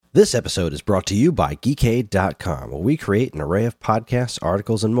This episode is brought to you by Geekade.com, where we create an array of podcasts,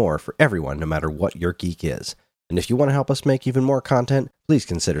 articles, and more for everyone, no matter what your geek is. And if you want to help us make even more content, please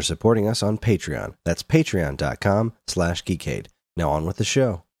consider supporting us on Patreon. That's patreon.com/Geekade. Now on with the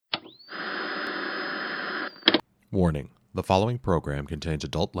show. Warning. The following program contains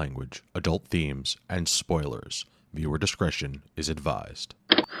adult language, adult themes, and spoilers. Viewer discretion is advised.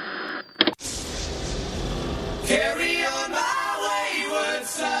 Carry on my wayward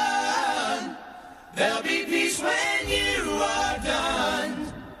son. There'll be peace when you are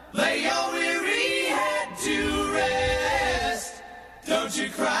done. Lay your weary head to rest. Don't you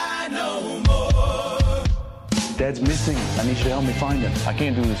cry no more. Dad's missing. I need you to help me find him. I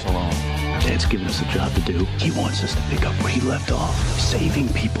can't do this alone. Dad's given us a job to do. He wants us to pick up where he left off. Saving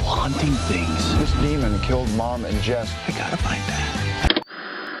people, hunting things. This demon killed Mom and Jess. I gotta find Dad.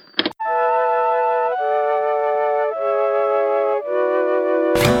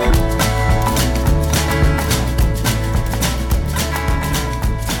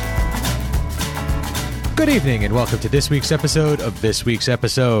 Good evening and welcome to this week's episode of This Week's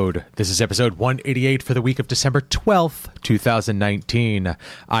Episode. This is episode 188 for the week of December 12th, 2019.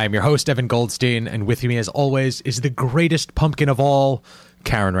 I am your host, Evan Goldstein, and with me as always is the greatest pumpkin of all,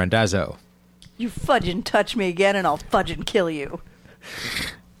 Karen Randazzo. You fudgin' touch me again and I'll fudgin' kill you.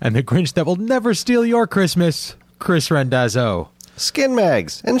 And the Grinch that will never steal your Christmas, Chris Randazzo. Skin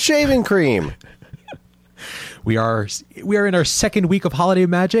mags and shaving cream. We are in our second week of Holiday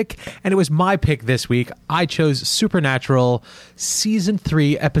Magic, and it was my pick this week. I chose Supernatural, Season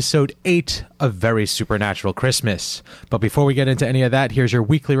 3, Episode 8, A Very Supernatural Christmas. But before we get into any of that, here's your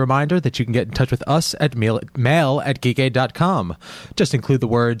weekly reminder that you can get in touch with us at mail@geekade.com. Just include the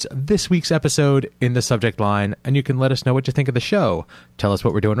words, this week's episode, in the subject line, and you can let us know what you think of the show. Tell us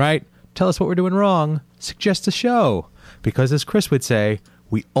what we're doing right, tell us what we're doing wrong, suggest a show. Because as Chris would say,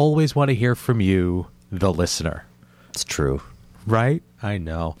 we always want to hear from you, the listener. It's true. Right? I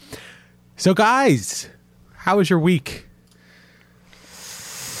know. So guys, how was your week?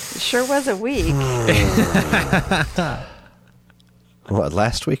 It sure was a week. What,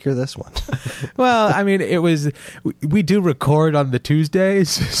 last week or this one? Well, I mean, it was, we do record on the Tuesdays,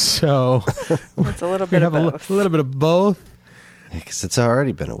 so It's a little bit of both. a little bit of both. Because it's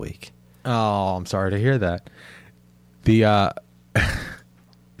already been a week. Oh, I'm sorry to hear that.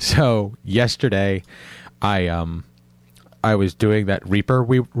 So yesterday, I was doing that Reaper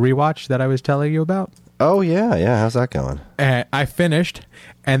rewatch that I was telling you about. Oh, yeah. How's that going? And I finished,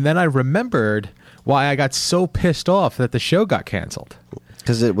 and then I remembered why I got so pissed off that the show got canceled.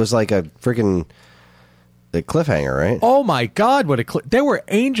 Because it was like a freaking cliffhanger, right? Oh my God, there were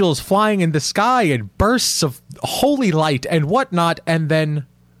angels flying in the sky and bursts of holy light and whatnot, and then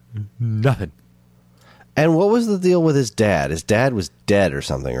nothing. And what was the deal with his dad? His dad was dead or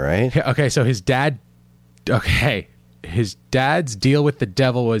something, right? Okay, so his dad's deal with the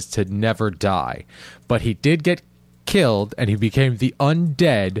devil was to never die. But he did get killed, and he became the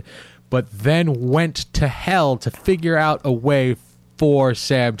undead, but then went to hell to figure out a way for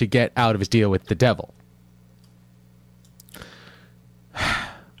Sam to get out of his deal with the devil. It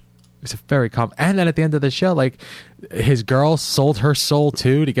was a very and then at the end of the show, like, his girl sold her soul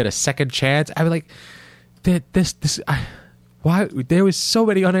too to get a second chance. I mean, like, why there was so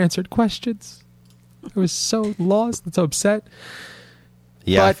many unanswered questions. I was so lost and so upset.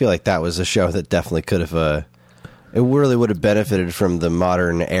 Yeah, I feel like that was a show that definitely could have it really would have benefited from the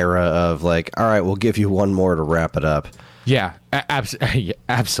modern era of like, all right, we'll give you one more to wrap it up. Yeah,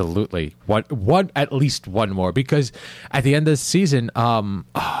 absolutely. One at least one more, because at the end of the season,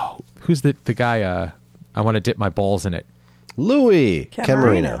 who's the guy I want to dip my balls in it? Louis Ken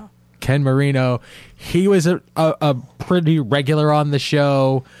Marino. Ken Marino, he was a pretty regular on the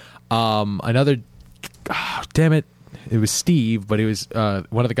show. Damn it was Steve, but he was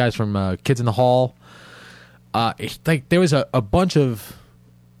one of the guys from Kids in the Hall. Like, there was a bunch of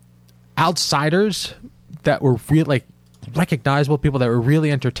outsiders that were real, like, recognizable people that were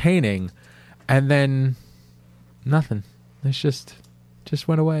really entertaining, and then nothing. It's just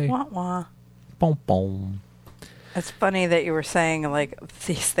went away. Wah, wah. Boom, boom. It's funny that you were saying, like,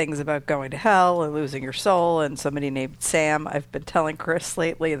 these things about going to hell and losing your soul and somebody named Sam. I've been telling Chris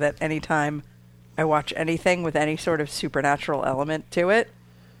lately that anytime I watch anything with any sort of supernatural element to it,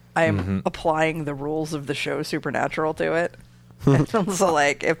 I am applying the rules of the show Supernatural to it. And so,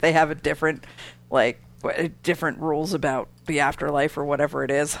 like, if they have a different rules about the afterlife or whatever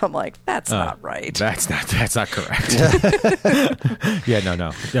it is, I'm like, that's not right. That's not correct. Yeah,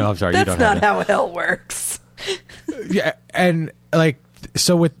 no, I'm sorry. That's you don't not have how hell works. Yeah, and like,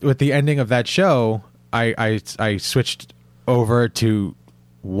 so with the ending of that show, I switched over to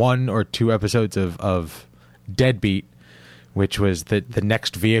 1 or 2 episodes of Deadbeat, which was the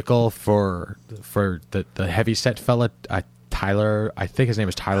next vehicle for the heavyset fella, Tyler. I think his name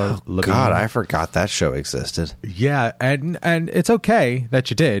is Tyler. Levine. God, I forgot that show existed. Yeah, and it's okay that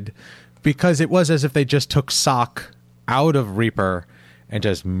you did, because it was as if they just took Sock out of Reaper and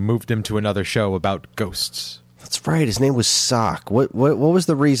just moved him to another show about ghosts. That's right. His name was Sock. What was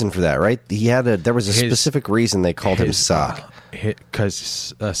the reason for that? Right? There was a specific reason they called him Sock.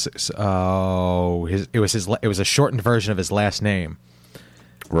 Because it was a shortened version of his last name.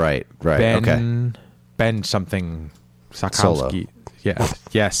 Right. Ben something Sokolowski.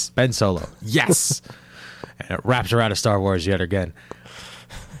 Yes, Ben Solo. Yes, and it wraps around to Star Wars yet again.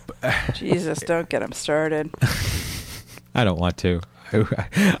 Jesus, don't get him started. I don't want to.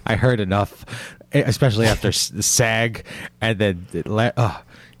 I heard enough, especially after SAG, and then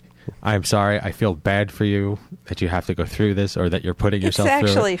I'm sorry. I feel bad for you that you have to go through this, or that you're putting yourself through it.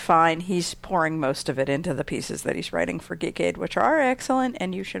 It's actually fine. He's pouring most of it into the pieces that he's writing for Geekade, which are excellent,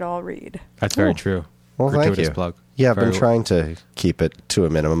 and you should all read. That's very true. Well, Gratuitous thank you. Plug. Yeah, I've been trying to keep it to a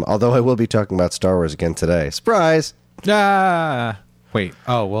minimum, although I will be talking about Star Wars again today. Surprise! Wait.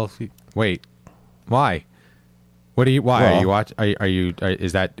 Oh, well, wait. Why? Why are you watch?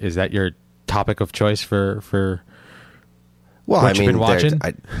 Is that your topic of choice for Well, what you've been watching?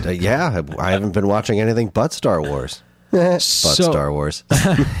 I haven't been watching anything but Star Wars. Star Wars.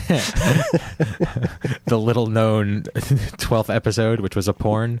 The little known 12th episode, which was a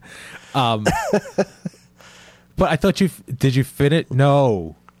porn. But I thought did you fit it?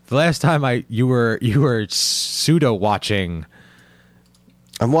 No. The last time you were pseudo watching.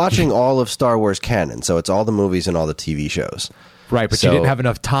 I'm watching all of Star Wars canon, so it's all the movies and all the TV shows. Right, but you didn't have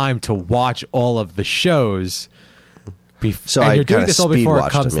enough time to watch all of the shows. So and I you're doing kind of this all before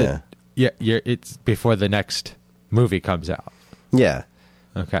it speed-watched comes. them, It's before the next movie comes out. Yeah.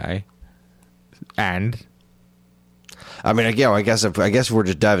 Okay. And I mean, I guess we're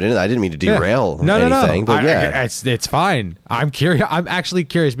just diving into that. I didn't mean to derail anything, no. but yeah. It's fine. I'm curious. I'm actually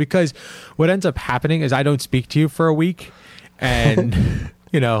curious, because what ends up happening is I don't speak to you for a week, and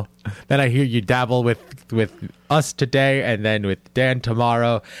then I hear you dabble with us today, and then with Dan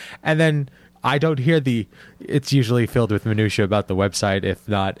tomorrow, and then I don't hear it's usually filled with minutia about the website, if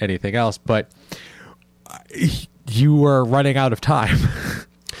not anything else, but you were running out of time.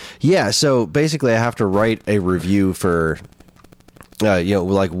 Yeah, so basically I have to write a review for,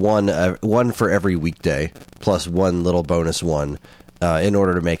 like one for every weekday, plus one little bonus one, in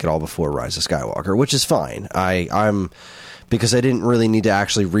order to make it all before Rise of Skywalker, which is fine. Because I didn't really need to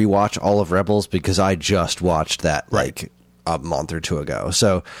actually rewatch all of Rebels, because I just watched that, like, a month or two ago.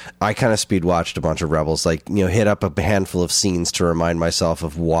 So I kind of speed watched a bunch of Rebels, hit up a handful of scenes to remind myself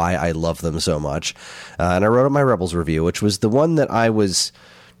of why I love them so much. And I wrote up my Rebels review, which was the one that I was...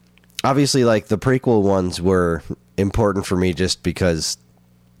 Obviously, like, the prequel ones were important for me just because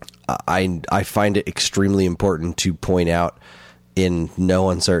I find it extremely important to point out in no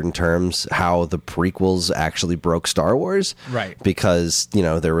uncertain terms how the prequels actually broke Star Wars. Right. Because,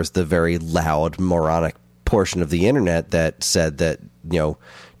 there was the very loud, moronic portion of the internet that said that,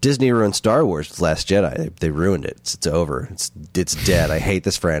 Disney ruined Star Wars with Last Jedi. They ruined it. It's over. It's dead. I hate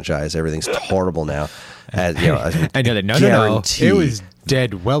this franchise. Everything's horrible now. No. It was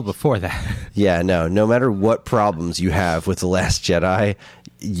dead well before that. Yeah, no matter what problems you have with The Last Jedi,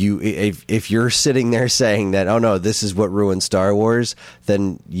 if you're sitting there saying that, oh no, this is what ruined Star Wars,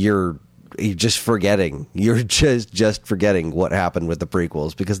 then you're just forgetting. You're just forgetting what happened with the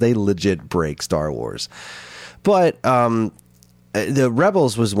prequels, because they legit break Star Wars. But the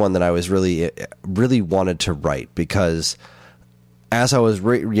Rebels was one that I was really wanted to write, because as I was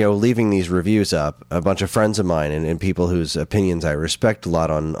leaving these reviews up, a bunch of friends of mine and people whose opinions I respect a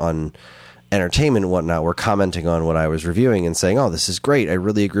lot on entertainment and whatnot were commenting on what I was reviewing and saying, oh, this is great. I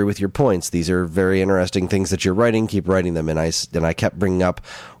really agree with your points. These are very interesting things that you're writing. Keep writing them. And I kept bringing up,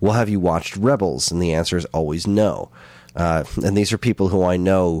 well, have you watched Rebels? And the answer is always no. And these are people who I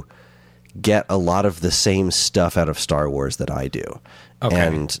know get a lot of the same stuff out of Star Wars that I do. Okay.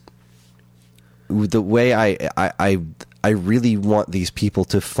 And the way I really want these people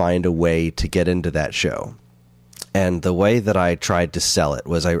to find a way to get into that show. And the way that I tried to sell it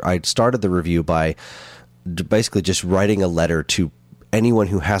was I started the review by basically just writing a letter to anyone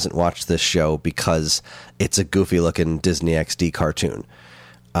who hasn't watched this show, because it's a goofy-looking Disney XD cartoon.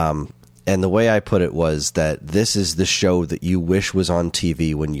 And the way I put it was that this is the show that you wish was on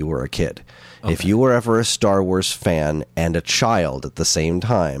TV when you were a kid. Okay. If you were ever a Star Wars fan and a child at the same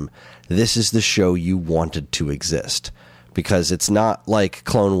time, this is the show you wanted to exist. Because it's not like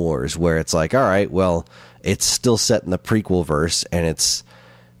Clone Wars, where it's like, all right, well, it's still set in the prequel verse, and it's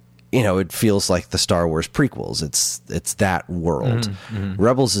it feels like the Star Wars prequels. It's that world.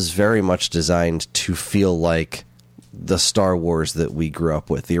 Rebels is very much designed to feel like the Star Wars that we grew up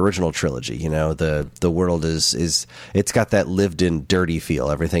with, the original trilogy. The world is it's got that lived in dirty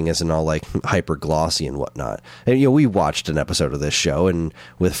feel. Everything isn't all like hyper glossy and whatnot. And we watched an episode of this show and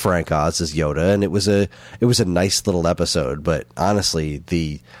with Frank Oz as Yoda, and it was a nice little episode. But honestly,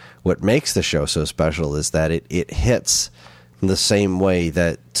 what makes the show so special is that it hits the same way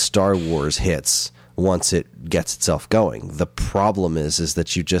that Star Wars hits once it gets itself going. The problem is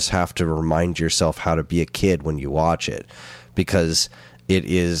that you just have to remind yourself how to be a kid when you watch it, because it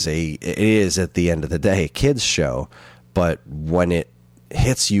is at the end of the day a kid's show, but when it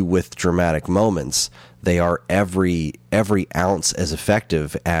hits you with dramatic moments, they are every ounce as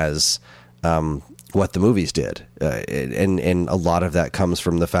effective as what the movies did, and a lot of that comes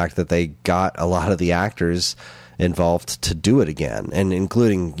from the fact that they got a lot of the actors involved to do it again, and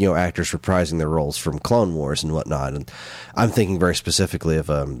including actors reprising their roles from Clone Wars and whatnot. And I'm thinking very specifically of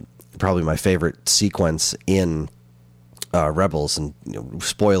probably my favorite sequence in Rebels, and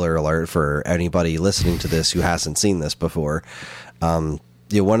spoiler alert for anybody listening to this who hasn't seen this before. One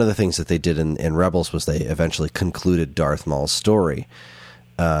of the things that they did in Rebels was they eventually concluded Darth Maul's story,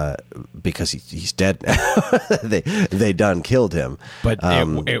 because he's dead now. they done killed him, but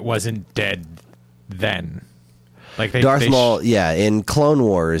it wasn't dead then. Like Darth Maul, in Clone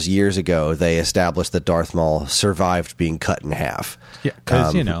Wars years ago, they established that Darth Maul survived being cut in half. Yeah,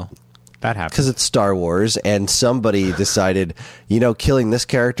 because that happens. Because it's Star Wars, and somebody decided, killing this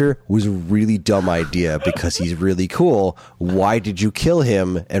character was a really dumb idea because he's really cool. Why did you kill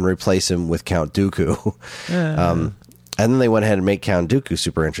him and replace him with Count Dooku? And then they went ahead and made Count Dooku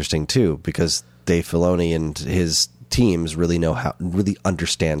super interesting too, because Dave Filoni and his teams really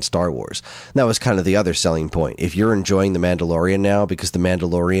understand Star Wars. And that was kind of the other selling point. If you're enjoying The Mandalorian now, because The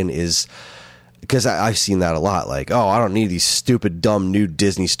Mandalorian is, because I've seen that a lot, like, oh, I don't need these stupid, dumb, new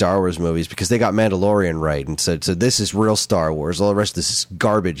Disney Star Wars movies because they got Mandalorian right, and so this is real Star Wars. All the rest of this is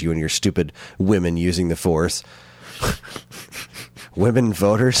garbage, you and your stupid women using the Force. Women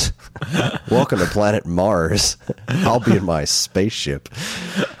voters? Welcome to planet Mars. I'll be in my spaceship.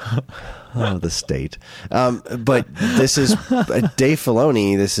 Oh, the state. But this is Dave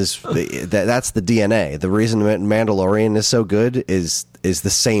Filoni. That's the DNA. The reason Mandalorian is so good is the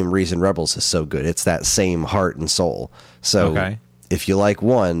same reason Rebels is so good. It's that same heart and soul. So if you like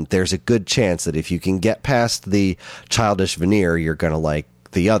one, there's a good chance that if you can get past the childish veneer, you're going to like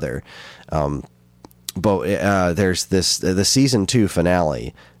the other. But there's the season 2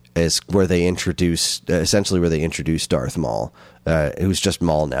 finale is where they introduce Darth Maul, who's just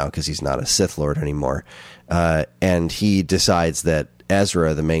Maul now because he's not a Sith Lord anymore, and he decides that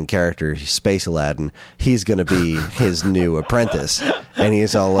Ezra, the main character, Space Aladdin, he's going to be his new apprentice, and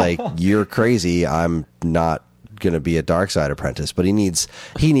he's all like, "You're crazy! I'm not going to be a dark side apprentice." But he needs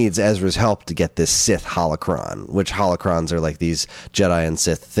Ezra's help to get this Sith holocron, which holocrons are like these Jedi and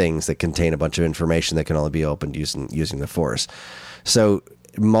Sith things that contain a bunch of information that can only be opened using the Force. So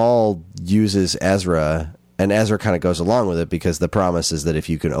Maul uses Ezra, and Ezra kind of goes along with it because the promise is that if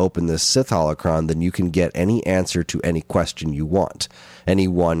you can open this Sith holocron, then you can get any answer to any question you want, any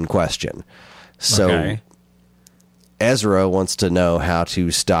one question. So Ezra wants to know how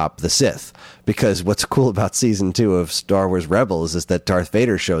to stop the Sith, because what's cool about season 2 of Star Wars Rebels is that Darth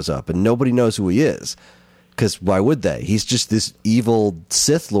Vader shows up and nobody knows who he is, because why would they? He's just this evil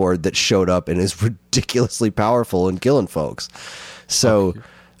Sith Lord that showed up and is ridiculously powerful and killing folks. So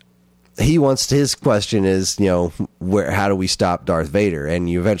his question is, how do we stop Darth Vader? And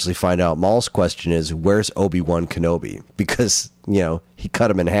you eventually find out Maul's question is, where's Obi-Wan Kenobi? Because, he cut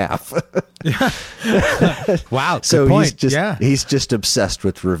him in half. Wow. So good point. He's just obsessed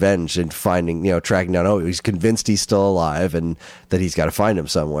with revenge and finding, tracking down, he's convinced he's still alive and that he's got to find him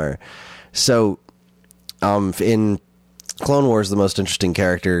somewhere. So, in Clone Wars, the most interesting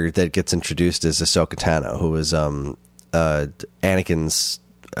character that gets introduced is Ahsoka Tano, who is, Anakin's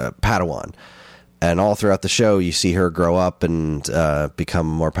Padawan, and all throughout the show you see her grow up and become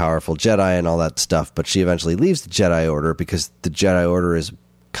a more powerful Jedi and all that stuff, but she eventually leaves the Jedi Order because the Jedi Order is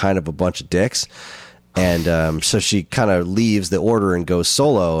kind of a bunch of dicks, and so she kind of leaves the Order and goes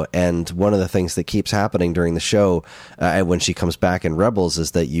solo. And one of the things that keeps happening during the show when she comes back in Rebels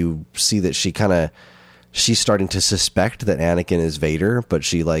is that you see that she's starting to suspect that Anakin is Vader, but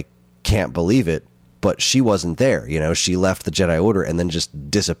she can't believe it. But she wasn't there, she left the Jedi Order and then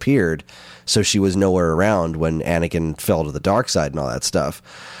just disappeared. So she was nowhere around when Anakin fell to the dark side and all that stuff.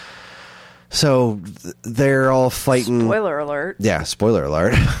 So they're all fighting. Spoiler alert. Yeah, spoiler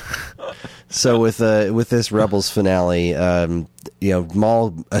alert. So with this Rebels finale,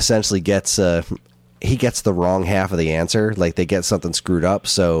 Maul essentially gets he gets the wrong half of the answer. Like they get something screwed up.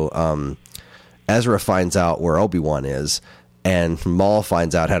 So Ezra finds out where Obi-Wan is, and Maul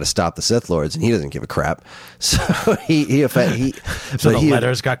finds out how to stop the Sith Lords, and he doesn't give a crap. So So the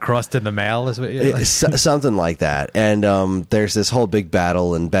letters got crossed in the mail, is what something like that. And there's this whole big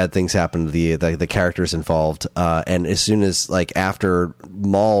battle, and bad things happen to the characters involved. And as soon as after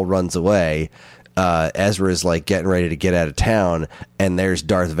Maul runs away, Ezra is getting ready to get out of town, and there's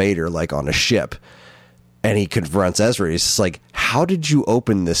Darth Vader on a ship, and he confronts Ezra. He's just like, "How did you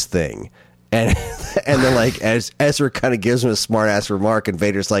open this thing?" And then as Ezra kind of gives him a smart ass remark, and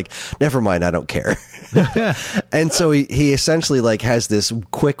Vader's like, "Never mind, I don't care." And so he essentially has this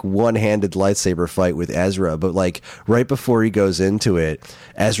quick one-handed lightsaber fight with Ezra, but right before he goes into it,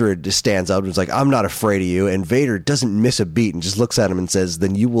 Ezra just stands up and is like, "I'm not afraid of you," and Vader doesn't miss a beat and just looks at him and says,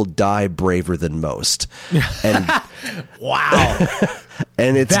 "Then you will die braver than most." And wow.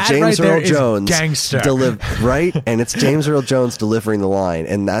 And it's That James right there Earl is Jones gangster. right? And it's James Earl Jones delivering the line,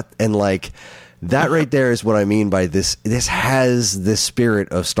 that right there is what I mean by this. This has the spirit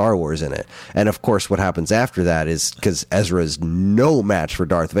of Star Wars in it. And of course, what happens after that is, because Ezra is no match for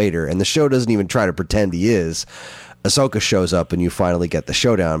Darth Vader, and the show doesn't even try to pretend he is, Ahsoka shows up, and you finally get the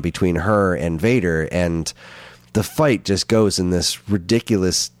showdown between her and Vader, and the fight just goes in this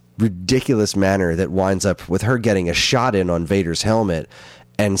ridiculous manner that winds up with her getting a shot in on Vader's helmet.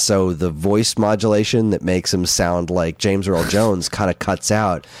 And so the voice modulation that makes him sound like James Earl Jones kind of cuts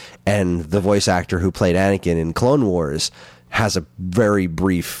out. And the voice actor who played Anakin in Clone Wars has a very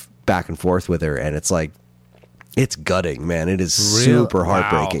brief back and forth with her. And it's it's gutting, man. It is super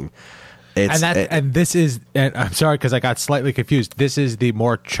heartbreaking. Wow. And this is, and I'm sorry because I got slightly confused. This is the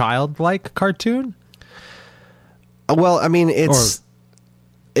more childlike cartoon? Well, I mean, it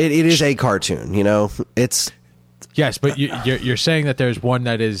is a cartoon, It's... Yes, but you're saying that there's one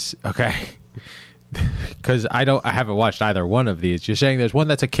that is okay, because I haven't watched either one of these. You're saying there's one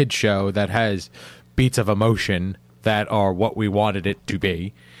that's a kid show that has beats of emotion that are what we wanted it to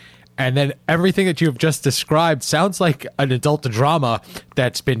be, and then everything that you've just described sounds like an adult drama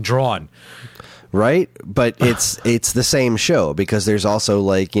that's been drawn, right? But it's the same show, because there's also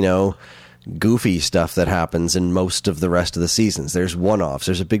goofy stuff that happens in most of the rest of the seasons. There's one-offs.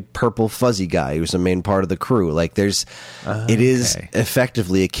 There's a big purple fuzzy guy who's the main part of the crew. It is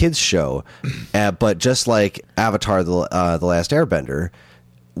effectively a kids show, but just like Avatar: The Last Airbender,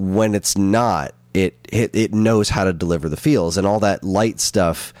 when it's not, it knows how to deliver the feels, and all that light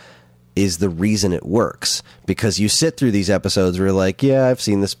stuff is the reason it works, because you sit through these episodes where you're like, yeah, I've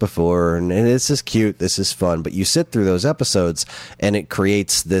seen this before, and this is cute, this is fun, but you sit through those episodes and it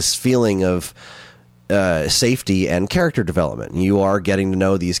creates this feeling of safety and character development. You are getting to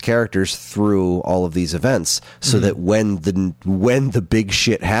know these characters through all of these events, so that when the big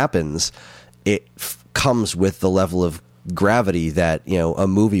shit happens, it comes with the level of gravity that a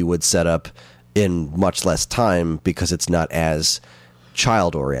movie would set up in much less time, because it's not as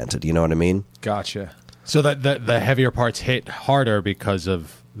child oriented. You know what I mean? Gotcha. So that the heavier parts hit harder because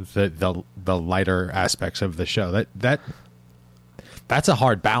of the lighter aspects of the show. That's a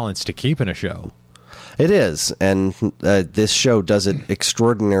hard balance to keep in a show. It is, and this show does it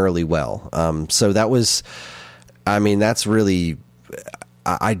extraordinarily well. So that was, that's really,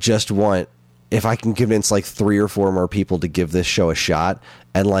 I just want, if I can convince 3 or 4 more people to give this show a shot,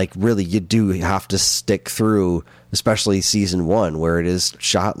 and really you do have to stick through, especially season 1, where it is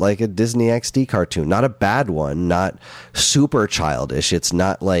shot like a Disney XD cartoon. Not a bad one, not super childish. It's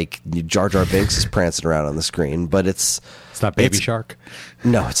not like Jar Jar Binks is prancing around on the screen, but it's not Baby Shark.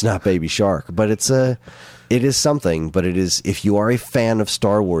 No, it's not Baby Shark, but it is something. But it is, if you are a fan of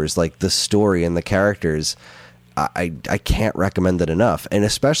Star Wars, the story and the characters, I can't recommend it enough. And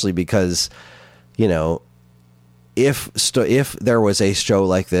especially because, if there was a show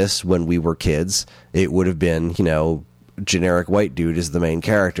like this when we were kids, it would have been, generic white dude is the main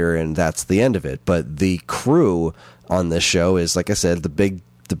character, and that's the end of it. But the crew on this show is, like I said, the big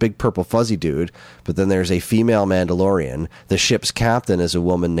purple fuzzy dude, but then there's a female Mandalorian. The ship's captain is a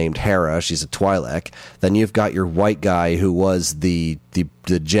woman named Hera. She's a Twi'lek. Then you've got your white guy who was the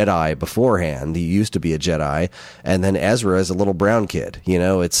Jedi beforehand. He used to be a Jedi. And then Ezra is a little brown kid.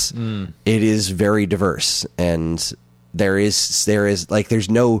 It is very diverse, and there is there's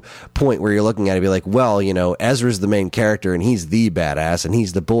no point where you're looking at it and be like, well, Ezra's the main character and he's the badass and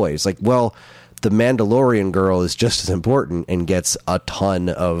he's the boy. It's like, well, the Mandalorian girl is just as important and gets a ton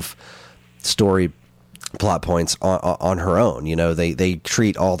of story plot points on her own. You know, they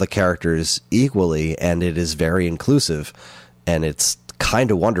treat all the characters equally, and it is very inclusive, and it's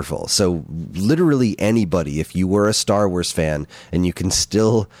kind of wonderful. So literally anybody, if you were a Star Wars fan and you can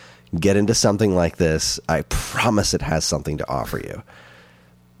still get into something like this, I promise it has something to offer you.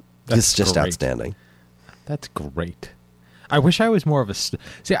 It's just great. outstanding. That's great. I wish I was more of a... See,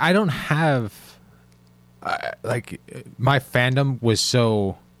 I don't have... like, my fandom was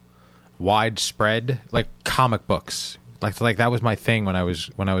so widespread, like comic books. Like that was my thing when I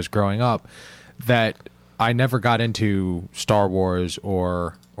was growing up, that I never got into Star Wars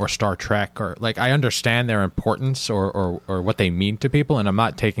or Star Trek, or like, I understand their importance or what they mean to people, and I'm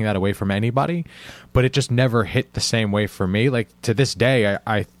not taking that away from anybody, but it just never hit the same way for me. Like, to this day,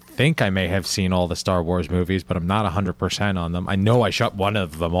 I think I may have seen all the Star Wars movies, but I'm not 100% on them. I know I shut one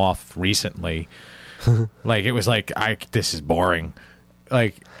of them off recently. Like, it was like, this is boring.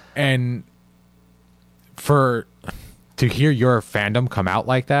 Like, and to hear your fandom come out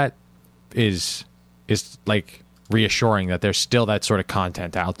like that is like reassuring that there's still that sort of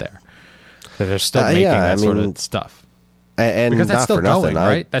content out there, that they're still making sort of stuff. And because that's not still for going, nothing,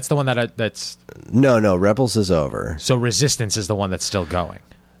 right? That's the one that's... No, Rebels is over. So Resistance is the one that's still going.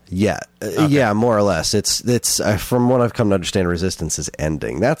 Yeah, yeah, more or less. It's from what I've come to understand, Resistance is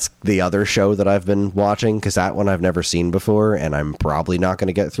ending. That's the other show that I've been watching, because that one I've never seen before, and I'm probably not going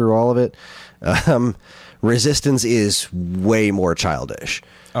to get through all of it. Resistance is way more childish.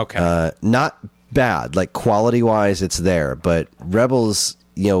 Okay. Not bad, like quality-wise, it's there, but Rebels,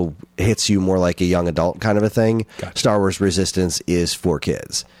 hits you more like a young adult kind of a thing. Gotcha. Star Wars Resistance is for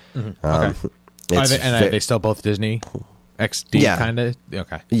kids. Mm-hmm. Okay. Are they still both Disney XD kind of?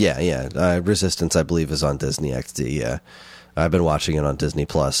 Okay. Yeah. Resistance, I believe, is on Disney XD. Yeah, I've been watching it on Disney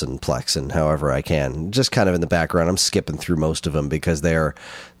Plus and Plex and however I can, just kind of in the background. I'm skipping through most of them because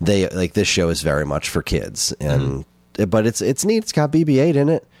they like, this show is very much for kids, and but it's neat. It's got BB-8 in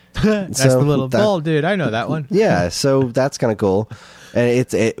it. That's the little ball, dude. I know that one. Yeah, so that's kind of cool. And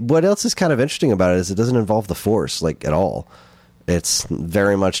what else is kind of interesting about it is it doesn't involve the Force, like, at all. It's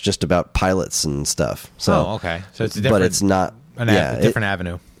very much just about pilots and stuff. So, okay. So it's different, but it's not a different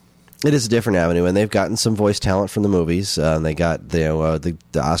avenue. It is a different avenue, and they've gotten some voice talent from the movies. And they got the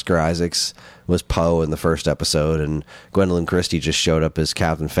Oscar Isaacs was Poe in the first episode, and Gwendolyn Christie just showed up as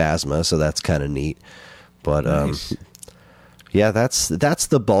Captain Phasma, so that's kind of neat. But nice. Yeah, that's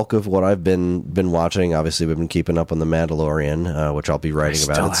the bulk of what I've been watching. Obviously, we've been keeping up on The Mandalorian, which I'll be writing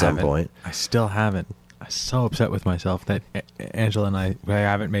about at some point. I still haven't. I'm so upset with myself that Angela and I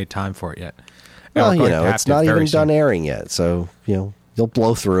haven't made time for it yet. Well, it's not even done airing yet, so you'll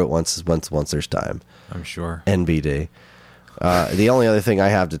blow through it once there's time. I'm sure. NBD. The only other thing I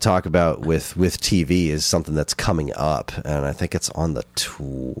have to talk about with TV is something that's coming up, and I think it's on the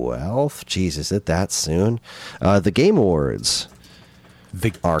 12th. Jeez, is it that soon? The Game Awards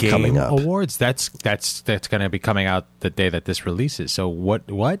are coming up. Awards? That's going to be coming out the day that this releases. So what?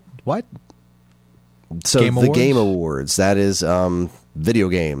 So the Game Awards, that is video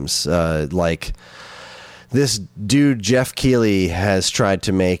games. Like, this dude Jeff Keighley has tried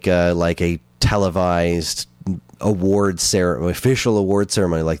to make a televised award ceremony, official award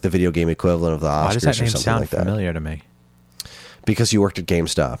ceremony, like the video game equivalent of the Oscars. Why does that name or something sound like that. familiar to me? Because you worked at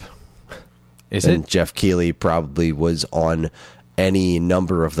GameStop. Is and it? Jeff Keighley probably was on any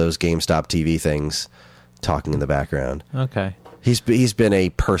number of those GameStop TV things, talking in the background. Okay. He's been a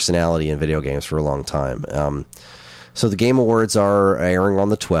personality in video games for a long time. So the Game Awards are airing on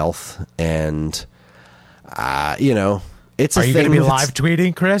the 12th, and it's. Are you going to be live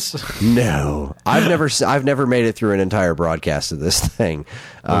tweeting, Chris? No, I've never made it through an entire broadcast of this thing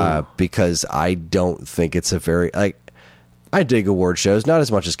because I don't think it's a very I dig award shows, not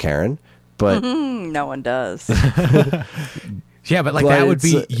as much as Karen, but No one does. Yeah, but that would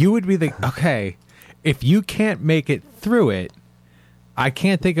be you would be the okay. If you can't make it through it, I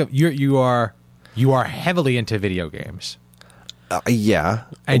can't think of you are heavily into video games. Yeah,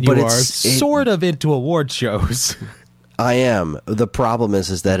 and but you are sort of into award shows. I am. The problem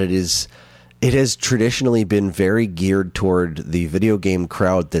is that it has traditionally been very geared toward the video game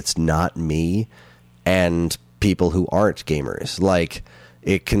crowd that's not me and people who aren't gamers. Like,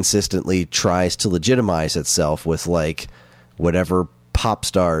 it consistently tries to legitimize itself with whatever pop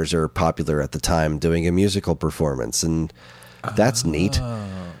stars are popular at the time doing a musical performance, and that's neat.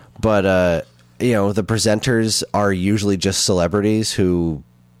 But the presenters are usually just celebrities who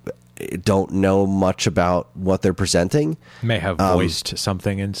don't know much about what they're presenting. May have voiced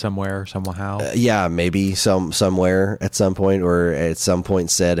something in somewhere, somehow. Yeah, maybe somewhere at some point, or at some point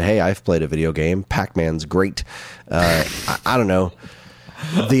said, "Hey, I've played a video game. Pac-Man's great." I don't know.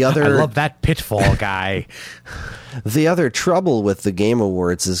 The other, I love that Pitfall guy. The other trouble with the Game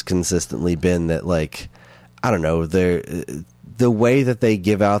Awards has consistently been that, like, I don't know, the way that they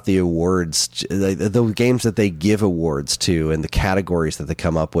give out the awards, the games that they give awards to and the categories that they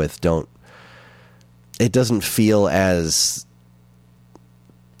come up with it doesn't feel as,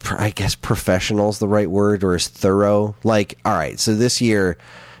 I guess professional is the right word, or as thorough. Like, all right, so this year,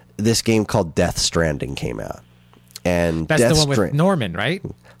 this game called Death Stranding came out. And that's the one with Norman, right?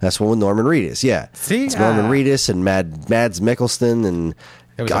 That's the one with Norman Reedus, yeah. See? It's Norman Reedus and Mads Mikkelsen and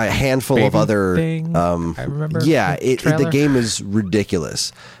a handful of other... I remember. Yeah, the game is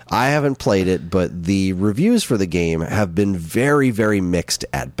ridiculous. I haven't played it, but the reviews for the game have been very, very mixed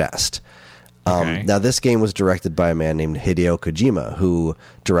at best. Okay. Now, this game was directed by a man named Hideo Kojima, who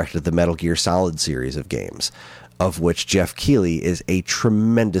directed the Metal Gear Solid series of games, of which Jeff Keighley is a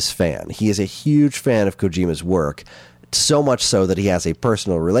tremendous fan. He is a huge fan of Kojima's work, so much so that he has a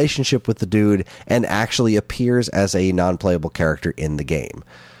personal relationship with the dude and actually appears as a non-playable character in the game.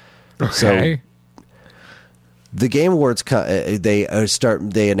 Okay. So the Game Awards, they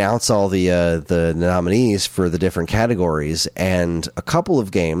announce all the nominees for the different categories, and a couple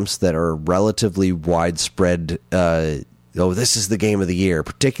of games that are relatively widespread. This is the game of the year,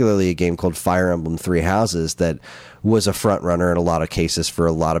 particularly a game called Fire Emblem Three Houses that was a front runner in a lot of cases for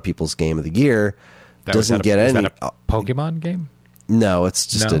a lot of people's game of the year. Is that a Pokemon game? No, it's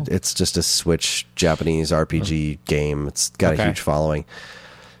just a Switch Japanese RPG game. It's got a huge following.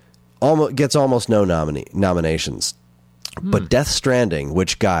 Gets almost no nominations. But Death Stranding,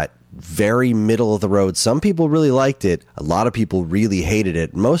 which got very middle of the road. Some people really liked it. A lot of people really hated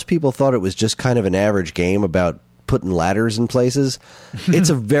it. Most people thought it was just kind of an average game about putting ladders in places.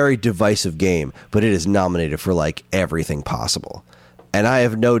 It's a very divisive game, but it is nominated for like everything possible. And I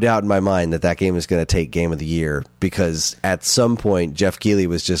have no doubt in my mind that game is going to take Game of the Year, because at some point Jeff Keighley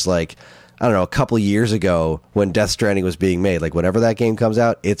was just like, I don't know, a couple years ago when Death Stranding was being made, like whenever that game comes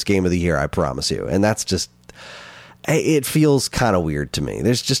out, it's Game of the Year, I promise you. And that's just, it feels kind of weird to me.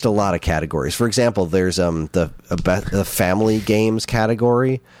 There's just a lot of categories. For example, there's the family games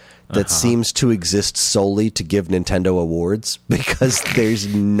category that seems to exist solely to give Nintendo awards because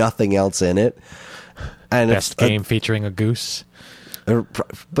there's nothing else in it. And best game featuring a goose.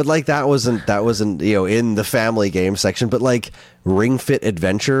 But like that wasn't in the family game section. But like Ring Fit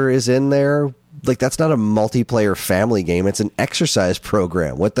Adventure is in there. Like that's not a multiplayer family game. It's an exercise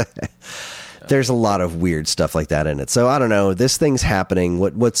program. What the heck? There's a lot of weird stuff like that in it. So I don't know. This thing's happening.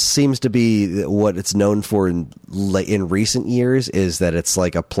 What seems to be what it's known for in recent years is that it's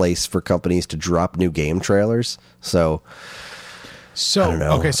like a place for companies to drop new game trailers. So I don't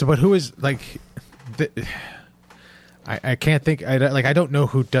know. Okay. So, but who is like? I can't think. I don't know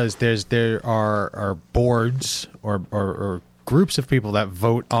who does. There are boards or groups of people that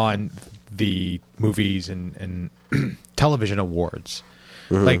vote on the movies and television awards.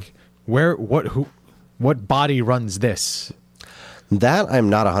 Mm-hmm. Like what body runs this? That I'm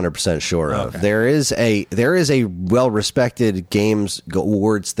not 100% sure of. There is a well-respected games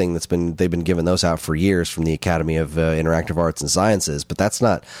awards thing they've been giving those out for years from the Academy of Interactive Arts and Sciences, but that's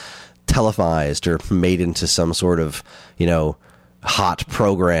not televised or made into some sort of, hot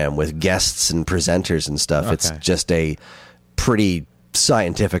program with guests and presenters and stuff. Okay. It's just a pretty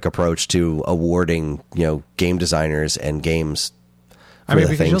scientific approach to awarding, game designers and games. I mean,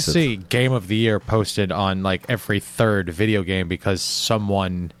 because you'll see Game of the Year posted on like every third video game because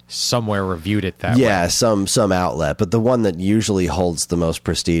someone somewhere reviewed it that way. Yeah, some outlet. But the one that usually holds the most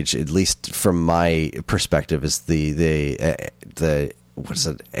prestige, at least from my perspective, is the what is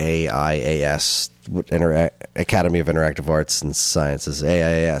it? AIAS, Academy of Interactive Arts and Sciences.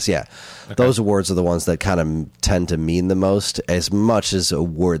 AIAS, yeah. Okay. Those awards are the ones that kind of tend to mean the most, as much as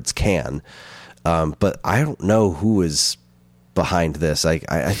awards can. But I don't know who is behind this. I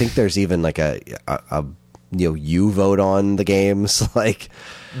think there's even like a you vote on the games. Like,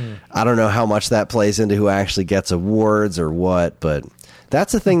 I don't know how much that plays into who actually gets awards or what, but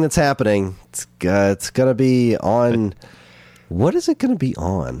that's a thing that's happening. It's going to be on. What is it going to be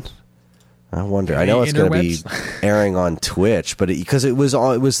on? I wonder. I know it's going to be airing on Twitch, but because it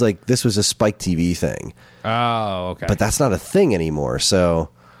was like this was a Spike TV thing. Oh, okay. But that's not a thing anymore.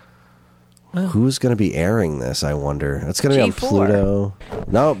 So who's going to be airing this? I wonder. It's going to be on Pluto.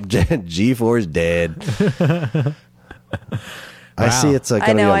 Nope, G4's dead. I see it's going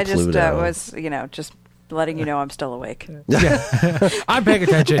to be on Pluto. I just was just letting you know I'm still awake. Yeah. I'm paying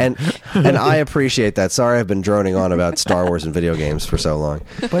attention. And I appreciate that. Sorry I've been droning on about Star Wars and video games for so long.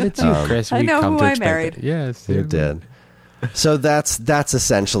 But it's you, Chris. I know who I married. Yes. You're dead. So that's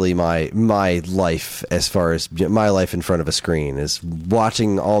essentially my life, as far as my life in front of a screen, is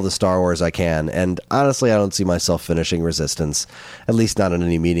watching all the Star Wars I can. And honestly, I don't see myself finishing Resistance, at least not in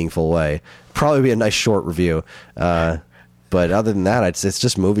any meaningful way. Probably be a nice short review. But other than that, it's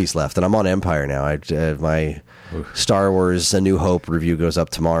just movies left. And I'm on Empire now. My Star Wars A New Hope review goes up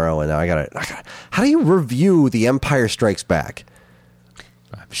tomorrow. And I gotta, how do you review The Empire Strikes Back?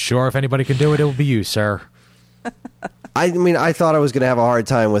 I'm sure if anybody can do it, it will be you, sir. I mean, I thought I was going to have a hard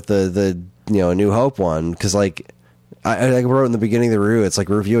time with the New Hope one, because like I wrote in the beginning of the review, it's like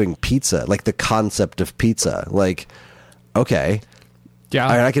reviewing pizza, like the concept of pizza. Like, okay,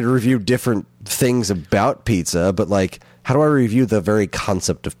 Yeah, I could review different things about pizza, but like, how do I review the very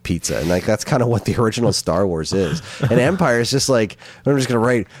concept of pizza? And like, that's kind of what the original Star Wars is. And Empire is just like, I'm just going to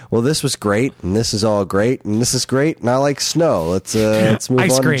write, well, this was great, and this is all great, and this is great, and I like snow. Let's move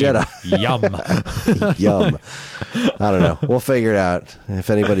ice on cream. to Jedi. Yum. Yum. I don't know. We'll figure it out. If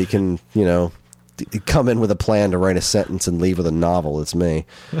anybody can, come in with a plan to write a sentence and leave with a novel, it's me.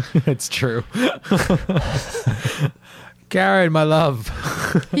 It's true. Karen, my love.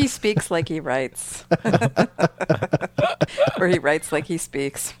 He speaks like he writes. Or he writes like he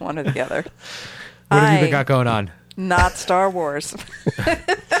speaks. One or the other. What have you got going on? Not Star Wars.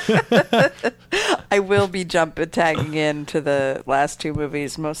 I will be tagging into the last two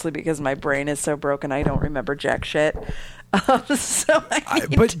movies, mostly because my brain is so broken I don't remember jack shit. So I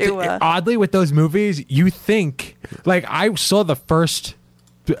need to... Oddly, with those movies, you think... Like, I saw the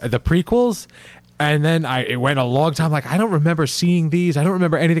prequels, and then it went a long time. Like, I don't remember seeing these. I don't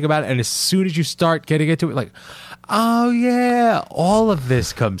remember anything about it. And as soon as you start getting into it, like... Oh, yeah, all of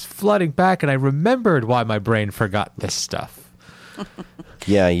this comes flooding back, and I remembered why my brain forgot this stuff.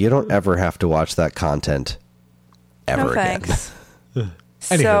 Yeah, you don't ever have to watch that content ever again. Thanks.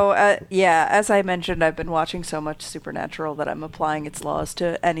 Anywho. So, as I mentioned, I've been watching so much Supernatural that I'm applying its laws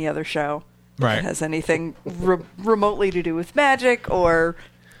to any other show that has anything remotely to do with magic or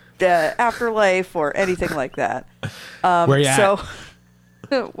afterlife or anything like that. Where you at?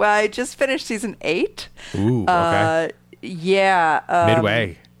 Well, I just finished season 8. Ooh, okay. Yeah.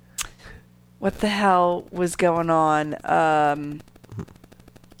 Midway. What the hell was going on?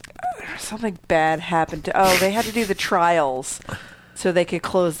 Something bad happened they had to do the trials so they could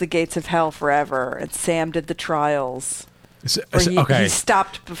close the gates of hell forever. And Sam did the trials. He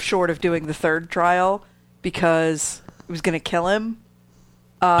stopped short of doing the third trial because it was going to kill him.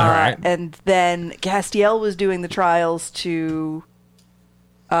 All right. And then Castiel was doing the trials to...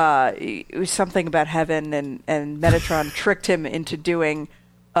 it was something about heaven, and Metatron tricked him into doing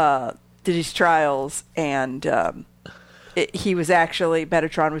these trials, and he was actually...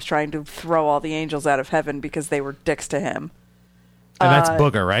 Metatron was trying to throw all the angels out of heaven because they were dicks to him. And that's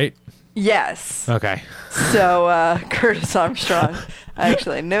Booger, right? Yes. Okay. So, Curtis Armstrong. I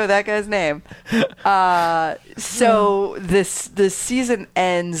actually know that guy's name. So this season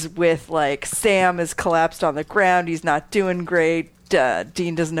ends with, like, Sam is collapsed on the ground. He's not doing great.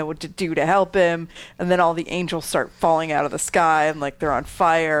 Dean doesn't know what to do to help him. And then all the angels start falling out of the sky and, like, they're on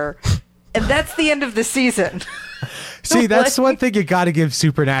fire. And that's the end of the season. See, that's one thing you got to give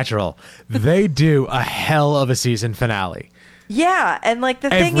Supernatural. They do a hell of a season finale. Yeah, and like the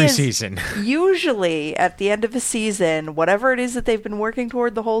thing Every is, season. Usually at the end of a season, whatever it is that they've been working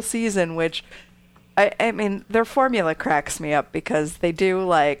toward the whole season, which, I mean, their formula cracks me up because they do,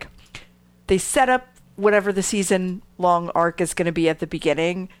 like, they set up whatever the season-long arc is going to be at the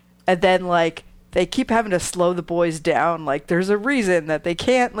beginning, and then, like, they keep having to slow the boys down. Like, there's a reason that they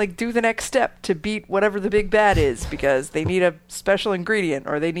can't, like, do the next step to beat whatever the big bad is because they need a special ingredient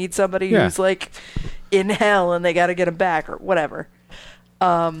or they need somebody who's, like, in hell and they got to get him back or whatever.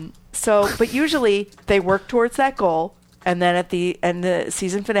 But usually they work towards that goal, and then at the end of the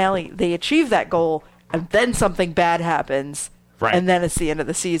season finale, they achieve that goal, and then something bad happens, and then it's the end of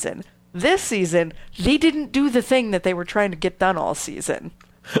the season. This season, they didn't do the thing that they were trying to get done all season.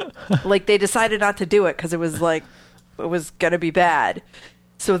 Like, they decided not to do it because it was like, it was going to be bad.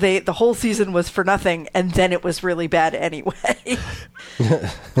 So the whole season was for nothing, and then it was really bad anyway.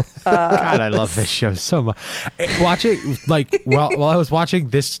 God, I love this show so much. Watching, like, while I was watching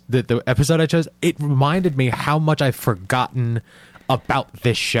the episode I chose, it reminded me how much I've forgotten about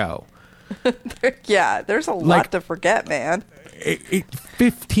this show. Yeah, there's a lot to forget, man.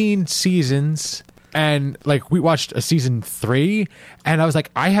 15 seasons, and like we watched a season 3, and I was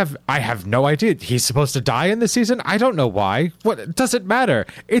like, I have no idea. He's supposed to die in this season. I don't know why. What does it matter?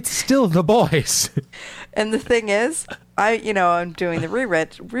 It's still the boys. And the thing is, I'm doing the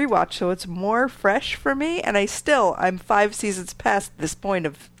rewatch, so it's more fresh for me. And I'm 5 seasons past this point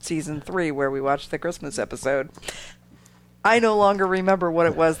of season 3 where we watched the Christmas episode. I no longer remember what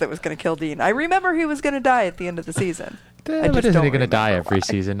it was that was going to kill Dean. I remember he was going to die at the end of the season. But isn't he going to die every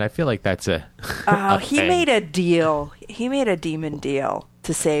season? I feel like that's a. He made a deal. He made a demon deal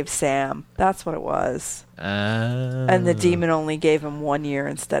to save Sam. That's what it was. And the demon only gave him 1 year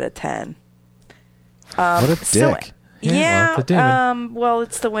instead of 10. What a dick. Yeah, well, it's a demon. Well,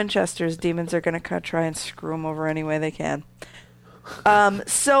 it's the Winchesters. Demons are going to try and screw him over any way they can.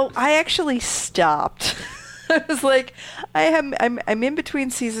 So I actually stopped. I was like, I'm in between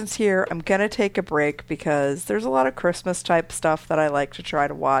seasons here. I'm going to take a break because there's a lot of Christmas type stuff that I like to try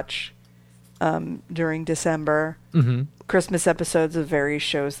to watch during December. Mm-hmm. Christmas episodes of various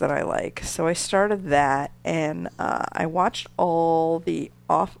shows that I like. So I started that, and I watched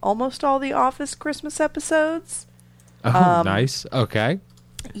almost all the Office Christmas episodes. Oh, nice. Okay.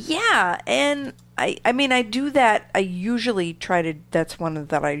 Yeah, and I mean, I do that. I usually try to. That's one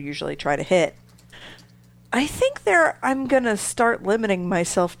that I usually try to hit. I think I'm gonna start limiting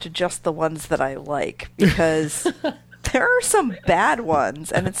myself to just the ones that I like because there are some bad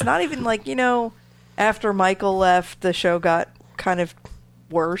ones, and it's not even like, after Michael left, the show got kind of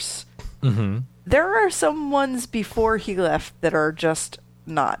worse. Mm-hmm. There are some ones before he left that are just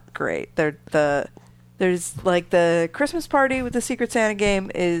not great. There's like the Christmas party with the Secret Santa game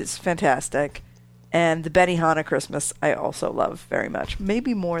is fantastic. And the Benihana Christmas I also love very much.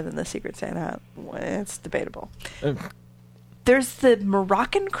 Maybe more than the Secret Santa. It's debatable. There's the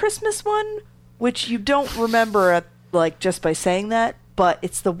Moroccan Christmas one, which you don't remember just by saying that, but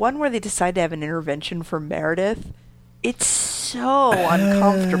it's the one where they decide to have an intervention for Meredith. It's so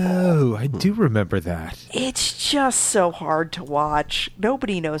uncomfortable. Oh, I do remember that. It's just so hard to watch.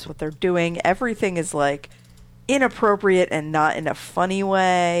 Nobody knows what they're doing. Everything is like inappropriate and not in a funny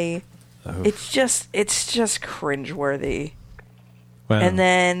way. Oh. It's just cringeworthy. Wow. And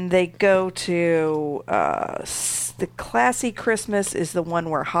then they go to the Classy Christmas is the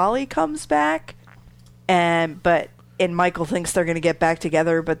one where Holly comes back, and Michael thinks they're going to get back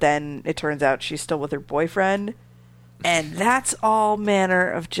together, but then it turns out she's still with her boyfriend, and that's all manner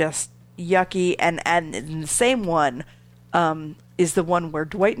of just yucky. And the same one is the one where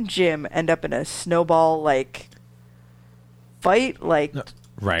Dwight and Jim end up in a snowball fight,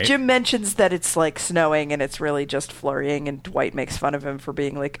 Right. Jim mentions that it's like snowing and it's really just flurrying, and Dwight makes fun of him for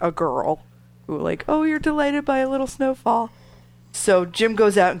being like a girl who oh, you're delighted by a little snowfall. So Jim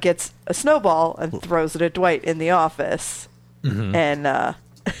goes out and gets a snowball and throws it at Dwight in the office. Mm-hmm. And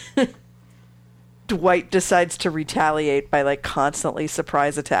Dwight decides to retaliate by constantly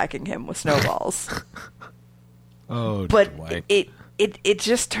surprise attacking him with snowballs. Oh, but Dwight. It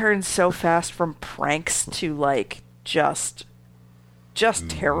just turns so fast from pranks to just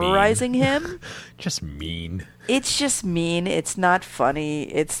terrorizing him. Just mean. It's just mean. It's not funny.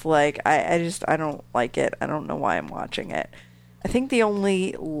 It's I don't like it. I don't know why I'm watching it. I think the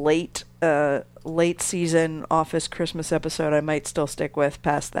only late season Office Christmas episode I might still stick with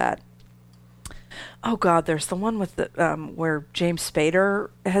past that. Oh God, there's the one with the where James Spader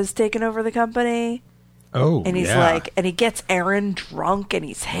has taken over the company. Oh, and he's and he gets Erin drunk and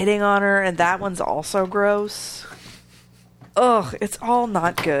he's hitting on her, and that one's also gross. Ugh, it's all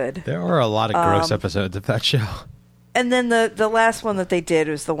not good. There are a lot of gross episodes of that show. And then the last one that they did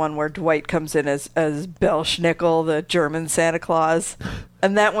was the one where Dwight comes in as Belschnickel, the German Santa Claus,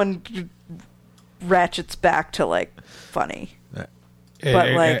 and that one ratchets back to funny. But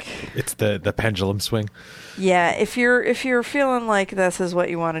it's the pendulum swing. Yeah, if you're feeling like this is what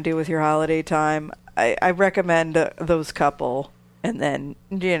you want to do with your holiday time, I recommend those couple, and then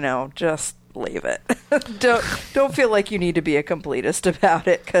just leave it. don't feel like you need to be a completist about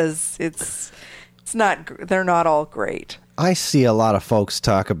it, because it's not. They're not all great. I see a lot of folks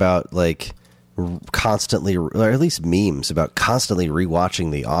talk about constantly, or at least memes about constantly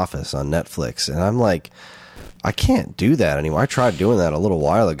rewatching The Office on Netflix, and I'm like, I can't do that anymore. I tried doing that a little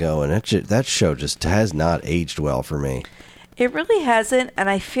while ago, and that show just has not aged well for me. It really hasn't, and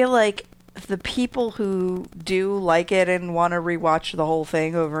I feel like the people who do like it and want to rewatch the whole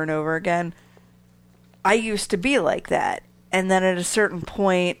thing over and over again, I used to be like that. And then at a certain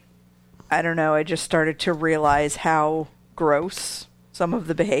point, I don't know, I just started to realize how gross some of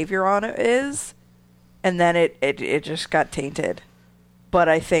the behavior on it is. And then it just got tainted. But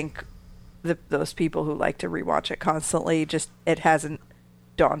I think those people who like to rewatch it constantly, it hasn't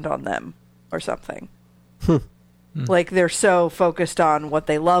dawned on them or something. They're so focused on what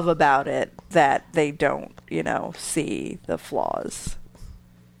they love about it that they don't, see the flaws.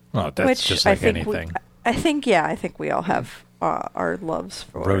 Well, that's just like anything. I think we all have our loves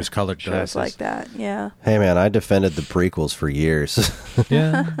for rose-colored shows glasses like that. Yeah. Hey man, I defended the prequels for years.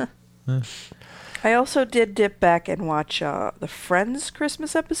 Yeah. I also did dip back and watch the Friends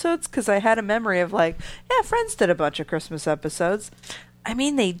Christmas episodes because I had a memory of like, yeah, Friends did a bunch of Christmas episodes. I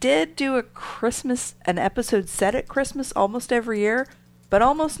mean, they did do an episode set at Christmas almost every year, but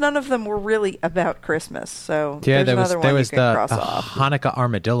almost none of them were really about Christmas. So Yeah, there's another one there was you can the cross off. Hanukkah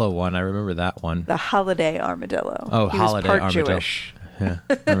armadillo one. I remember that one. The Holiday Armadillo. Oh, He Holiday was part Armadillo. Jewish. Yeah,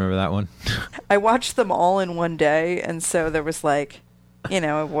 I remember that one. I watched them all in one day, and so there was like,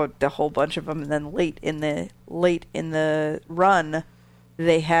 I watched a whole bunch of them, and then late in the run,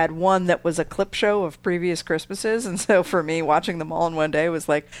 they had one that was a clip show of previous Christmases, and so for me, watching them all in one day was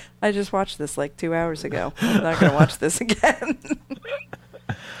like, I just watched this like 2 hours ago. I'm not going to watch this again.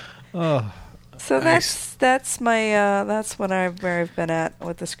 Oh, So nice. that's where I've been at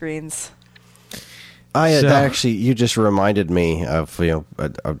with the screens. Actually, you just reminded me of,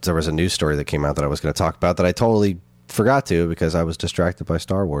 there was a news story that came out that I was going to talk about that I totally forgot to because I was distracted by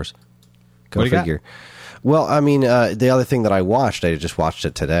Star Wars. Go What do you got? figure. Well, I mean, the other thing that I watched, I just watched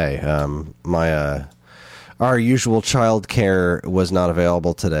it today. Our usual child care was not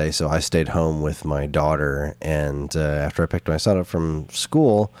available today, so I stayed home with my daughter. And after I picked my son up from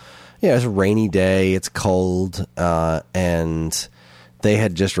school, it was a rainy day, it's cold, and they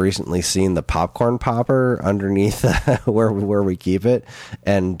had just recently seen the popcorn popper underneath where we keep it,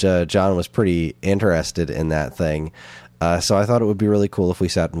 and John was pretty interested in that thing. So I thought it would be really cool if we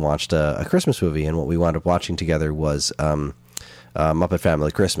sat and watched a Christmas movie, and what we wound up watching together was Muppet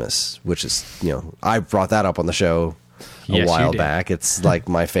Family Christmas, which is, I brought that up on the show a Yes, you while did. back. It's like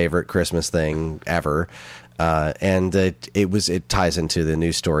my favorite Christmas thing ever. And it ties into the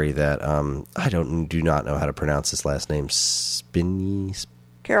news story that I do not know how to pronounce his last name.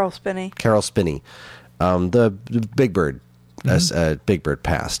 Carol Spinney. Carol Spinney, the Big Bird, Big Bird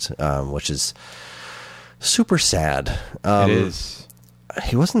passed, which is super sad. It is.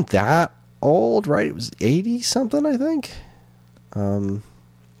 He wasn't that old, right? It was 80 something, I think.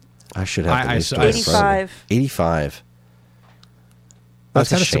 I should have the news story in front of me. 85. 85. I was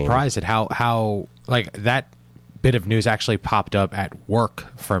That's a kind of shame. surprised at how like that bit of news actually popped up at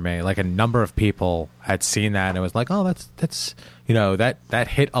work for me. Like a number of people had seen that and it was like, oh, that's that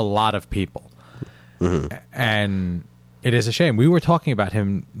hit a lot of people. Mm-hmm. And it is a shame. We were talking about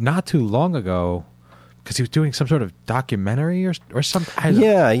him not too long ago because he was doing some sort of documentary or something.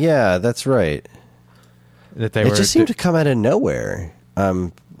 Yeah, that's right. That they It were just seemed to come out of nowhere.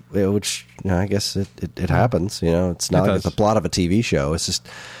 Which I guess it happens. It's not It like does. it's the plot of a TV show. It's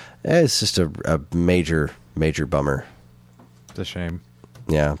just a major bummer. It's a shame.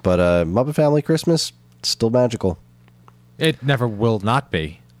 Yeah, but Muppet Family Christmas still magical. It never will not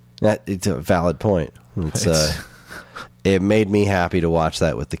be. It's a valid point. It made me happy to watch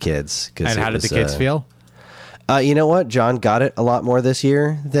that with the kids. And how did the kids feel? You know what? John got it a lot more this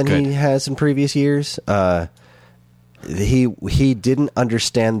year than Good. he has in previous years. He didn't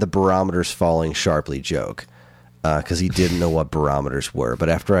understand the barometers falling sharply joke because he didn't know what barometers were. But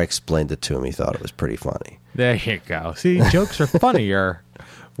after I explained it to him, he thought it was pretty funny. There you go. See, jokes are funnier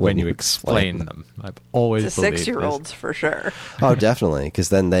when you explain them. I've always The believed this. 6-year-olds for sure. Oh, definitely, because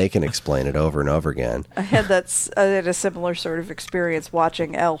then they can explain it over and over again. I had a similar sort of experience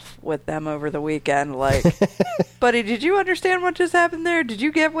watching Elf with them over the weekend. Like, buddy, did you understand what just happened there? Did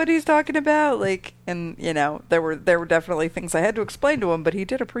you get what he's talking about? Like, and there were definitely things I had to explain to him, but he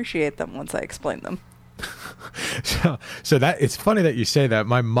did appreciate them once I explained them. So that it's funny that you say that.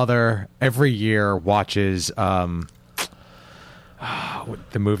 My mother every year watches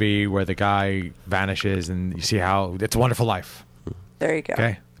the movie where the guy vanishes and you see how It's a Wonderful Life. There you go.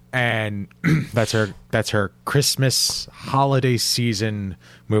 Okay. And that's her Christmas holiday season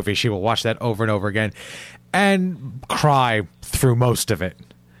movie. She will watch that over and over again and cry through most of it.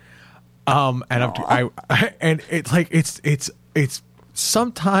 And and it's like it's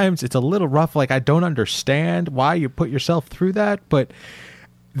sometimes it's a little rough. Like I don't understand why you put yourself through that, but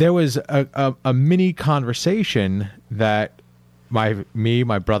there was a mini conversation that my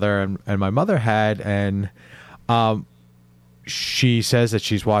brother and my mother had, and she says that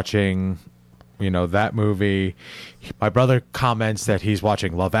she's watching, that movie. My brother comments that he's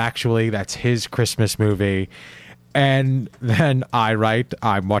watching Love Actually. That's his Christmas movie. And then I write,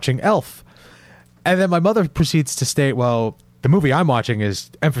 I'm watching Elf. And then my mother proceeds to state, well, the movie I'm watching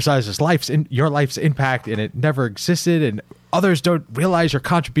emphasizes your life's impact, and it never existed, and others don't realize your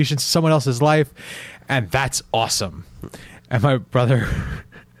contributions to someone else's life, and that's awesome. And my brother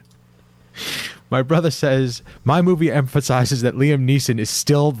says, my movie emphasizes that Liam Neeson is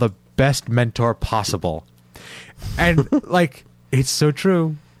still the best mentor possible. And like, it's so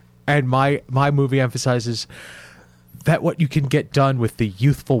true. And my movie emphasizes that what you can get done with the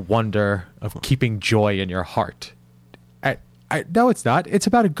youthful wonder of keeping joy in your heart. No, it's not. It's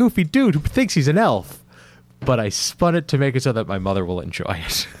about a goofy dude who thinks he's an elf. But I spun it to make it so that my mother will enjoy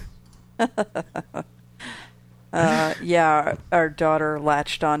it. Yeah, our daughter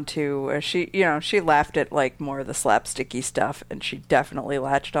latched onto she laughed at like more of the slapsticky stuff, and she definitely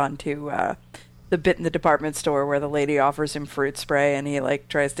latched onto the bit in the department store where the lady offers him fruit spray and he like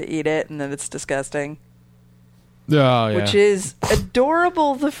tries to eat it and then it's disgusting. Oh, yeah. Which is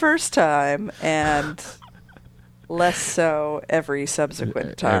adorable the first time and less so every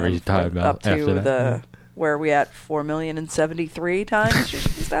subsequent time. Every time up to after that. the where are we at 4,073 times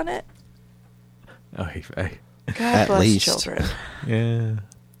she's done it. Oh, God At bless least. children. yeah.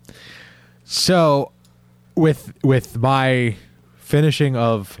 So, with my finishing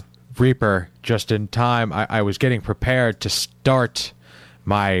of Reaper just in time, I was getting prepared to start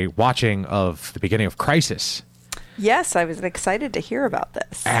my watching of the beginning of Crisis. Yes, I was excited to hear about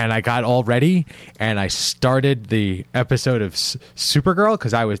this. And I got all ready, and I started the episode of Supergirl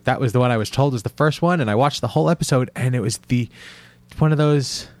because that was the one I was told was the first one, and I watched the whole episode, and it was one of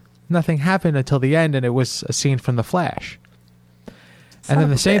those nothing happened until the end, and it was a scene from The Flash. And then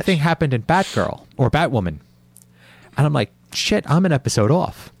the same thing happened in Batgirl or Batwoman, and I'm like, shit, I'm an episode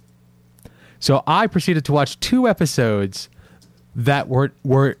off. So I proceeded to watch 2 episodes that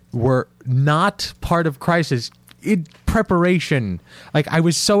were not part of Crisis. In preparation, like I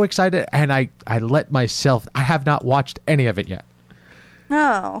was so excited, and I let myself. I have not watched any of it yet.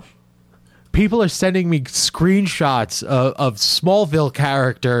 No. People are sending me screenshots of Smallville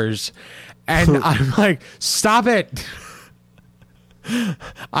characters, and I'm like, stop it.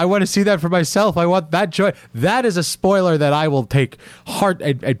 I want to see that for myself. I want that joy. That is a spoiler that I will take heart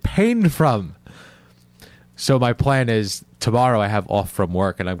and pain from. So my plan is tomorrow I have off from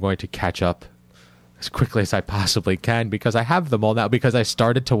work, and I'm going to catch up as quickly as I possibly can because I have them all now, because I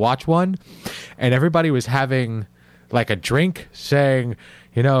started to watch one and everybody was having like a drink saying,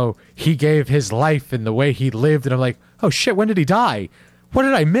 he gave his life in the way he lived. And I'm like, oh shit, when did he die? What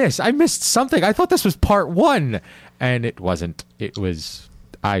did I miss? I missed something. I thought this was part 1. And it wasn't.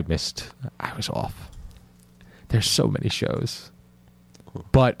 I was off. There's so many shows.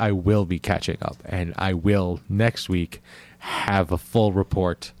 But I will be catching up, and I will next week have a full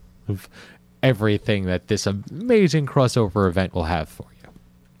report of everything that this amazing crossover event will have for you.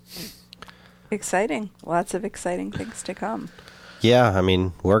 Exciting. Lots of exciting things to come. Yeah, I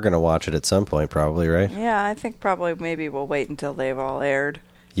mean, we're going to watch it at some point probably, right? Yeah, I think probably maybe we'll wait until they've all aired.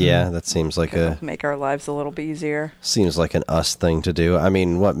 Yeah, that seems like It'll make our lives a little bit easier. seems like an us thing to do. I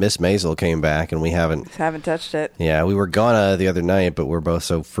mean, Miss Maisel came back and we haven't Touched it. Yeah, we were gonna the other night, but we're both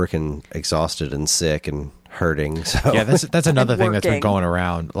so freaking exhausted and sick and hurting. So Yeah, that's another thing that's been Working. going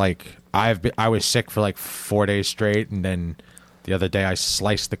around. Like I was sick for like 4 days straight, and then the other day I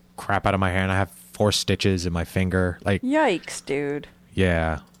sliced the crap out of my hand. I have 4 stitches in my finger. Like, Yikes, dude.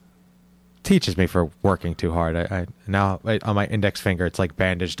 yeah, teaches me for working too hard. I now on my index finger it's like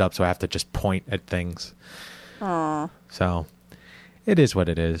bandaged up, so I have to just point at things. Aw. So it is what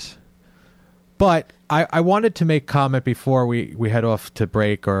it is. But I wanted to make comment before we head off to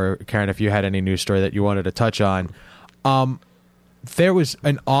break, or Karen, if you had any news story that you wanted to touch on. There was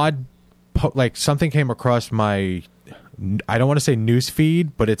an odd, something came across my, I don't want to say news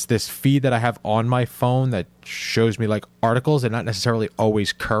feed, but it's this feed that I have on my phone that shows me like articles and not necessarily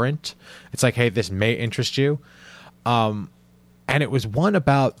always current. It's like, hey, this may interest you. And it was one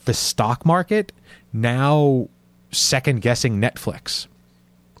about the stock market now second guessing Netflix.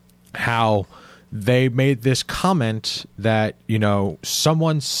 How they made this comment that,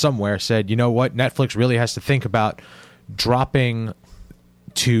 someone somewhere said, you know what, Netflix really has to think about dropping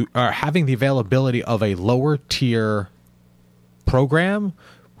to, or having the availability of a lower tier program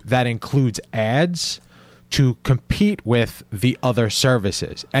that includes ads to compete with the other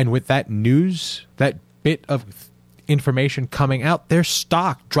services. And with that news, that bit of information coming out, their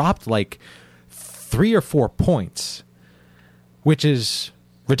stock dropped like 3 or 4 points, which is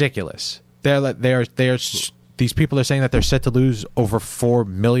ridiculous. These people are saying that they're set to lose over 4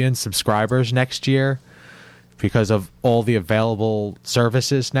 million subscribers next year because of all the available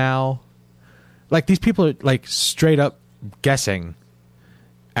services now. Like, these people are like straight up guessing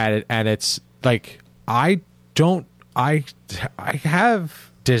at it, and it's like, I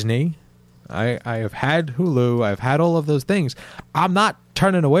have Disney, I have had Hulu, I've had all of those things. I'm not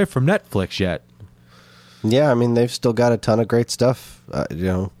turning away from Netflix yet. Yeah, I mean, they've still got a ton of great stuff,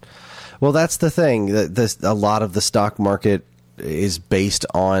 Well, that's the thing. A lot of the stock market is based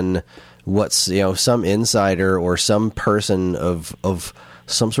on what's, some insider or some person of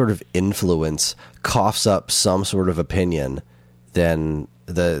some sort of influence coughs up some sort of opinion, then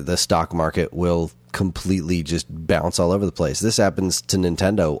the stock market will completely just bounce all over the place. This happens to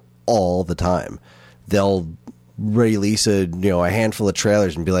Nintendo all the time. They'll release a handful of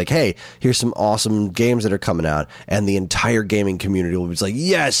trailers and be like, hey, here's some awesome games that are coming out, and the entire gaming community will be like,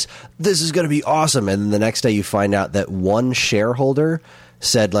 yes, this is going to be awesome. And then the next day you find out that one shareholder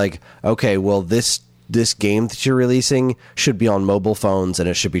said, like, okay, well, this game that you're releasing should be on mobile phones and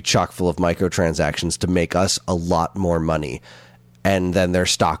it should be chock full of microtransactions to make us a lot more money. And then their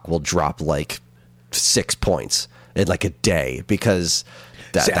stock will drop like 6 points in like a day because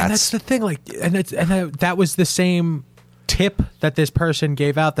that's the thing. Like, that was the same tip that this person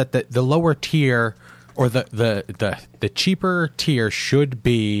gave out, that the lower tier or the cheaper tier should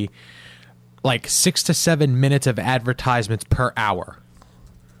be like 6 to 7 minutes of advertisements per hour.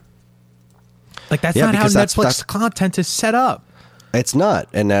 Like, that's not how Netflix content is set up. It's not,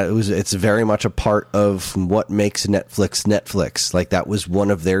 and it's very much a part of what makes Netflix. Like, that was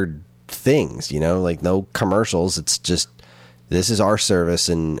one of their things, like no commercials. It's just, this is our service,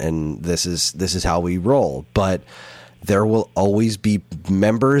 and this is how we roll. But there will always be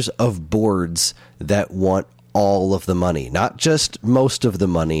members of boards that want all of the money, not just most of the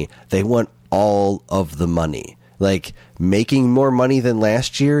money. They want all of the money. Like, making more money than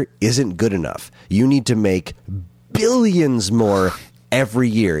last year isn't good enough. You need to make billions more every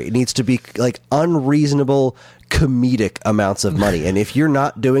year. It needs to be like unreasonable comedic amounts of money. And if you're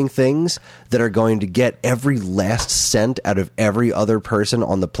not doing things that are going to get every last cent out of every other person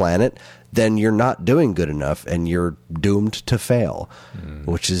on the planet, then you're not doing good enough and you're doomed to fail,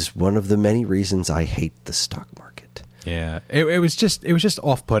 which is one of the many reasons I hate the stock market. Yeah. It was just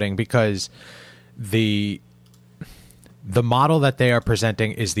off-putting because the model that they are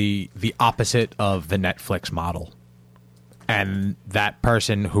presenting is the opposite of the Netflix model. And that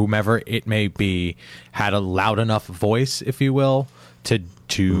person, whomever it may be, had a loud enough voice, if you will,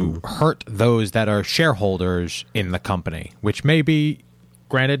 to hurt those that are shareholders in the company, which may be,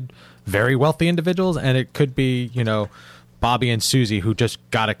 granted, very wealthy individuals, and it could be, Bobby and Susie, who just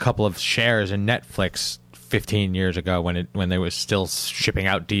got a couple of shares in Netflix 15 years ago when they was still shipping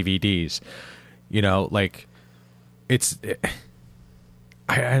out DVDs.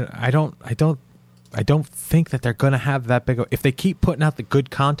 I don't think that they're going to have that big if they keep putting out the good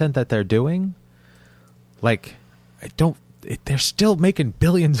content that they're doing. Like, they're still making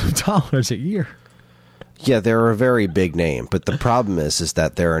billions of dollars a year. Yeah, they're a very big name, but the problem is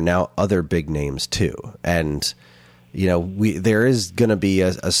that there are now other big names too. And there is going to be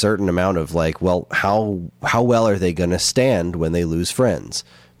a certain amount of like, well, how well are they going to stand when they lose friends?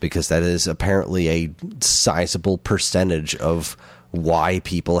 Because that is apparently a sizable percentage of why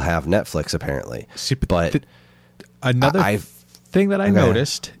people have Netflix, apparently. See, but another thing that I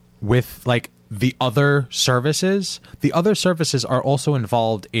noticed with like the other services are also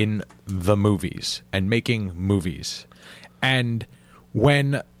involved in the movies and making movies. And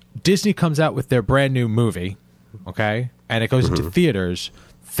when Disney comes out with their brand new movie, okay, and it goes into theaters,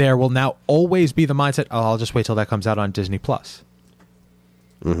 there will now always be the mindset, oh, I'll just wait till that comes out on Disney Plus.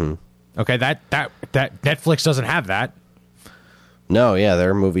 Okay, that Netflix doesn't have that. No, yeah,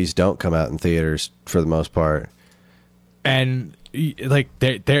 their movies don't come out in theaters for the most part, and like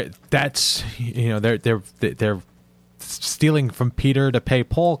they're stealing from Peter to pay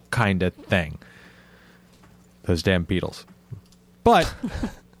Paul kind of thing. Those damn Beatles. But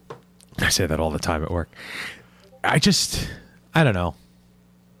I say that all the time at work. I don't know.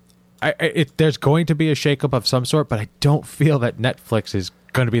 There's going to be a shakeup of some sort, but I don't feel that Netflix is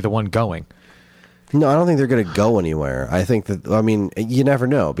going to be the one going. No, I don't think they're going to go anywhere. I think that, you never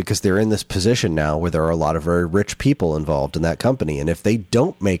know, because they're in this position now where there are a lot of very rich people involved in that company. And if they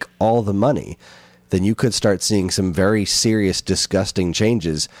don't make all the money, then you could start seeing some very serious, disgusting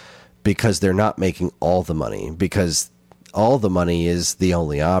changes because they're not making all the money, because all the money is the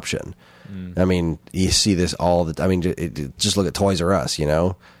only option. I mean, you see this just look at Toys R Us,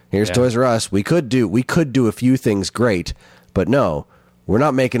 Here's Toys R Us. We could do a few things great, but no, we're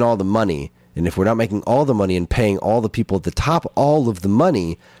not making all the money. And if we're not making all the money and paying all the people at the top all of the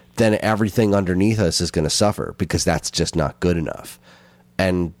money, then everything underneath us is going to suffer, because that's just not good enough.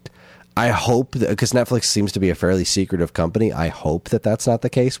 And I hope that, because Netflix seems to be a fairly secretive company, I hope that that's not the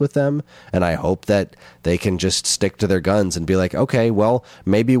case with them. And I hope that they can just stick to their guns and be like, okay, well,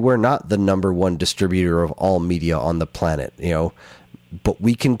 maybe we're not the number one distributor of all media on the planet, but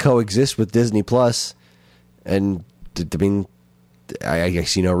we can coexist with Disney Plus. And I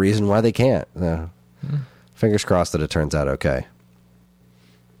see no reason why they can't. Fingers crossed that it turns out okay.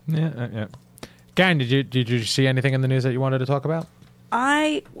 Yeah. Garen, did you see anything in the news that you wanted to talk about?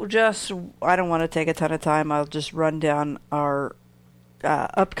 I don't want to take a ton of time. I'll just run down our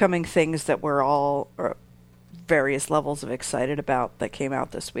upcoming things that we're all various levels of excited about that came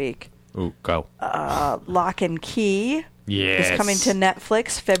out this week. Ooh, go. Lock and Key Yes. is coming to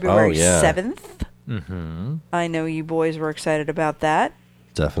Netflix February 7th. Mm-hmm. I know you boys were excited about that.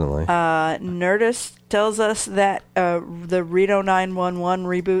 Definitely. Nerdist tells us that the Reno 911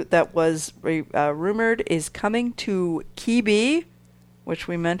 reboot that was rumored is coming to Quibi, which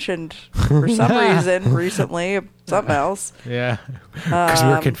we mentioned for some reason recently, something else. Yeah, because we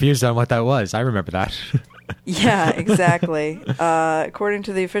were confused on what that was. I remember that. Yeah, exactly. According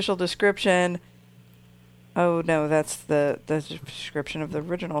to the official description, oh no, that's the description of the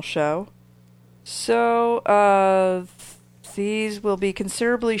original show. So, these will be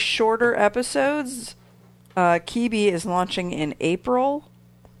considerably shorter episodes. Quibi is launching in April.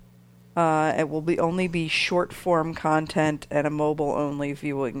 It will only be short form content and a mobile only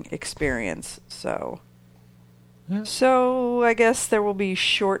viewing experience. So I guess there will be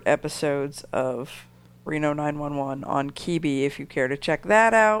short episodes of Reno 911 on Quibi if you care to check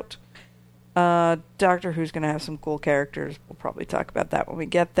that out. Doctor Who's going to have some cool characters. We'll probably talk about that when we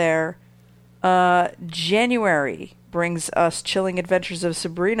get there. January brings us Chilling Adventures of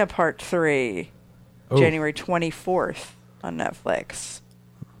Sabrina Part 3. Oh. January 24th on Netflix.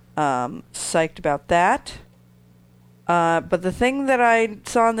 Psyched about that. But the thing that I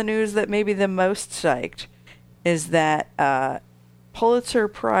saw in the news that made me the most psyched is that Pulitzer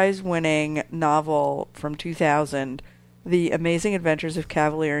Prize winning novel from 2000, The Amazing Adventures of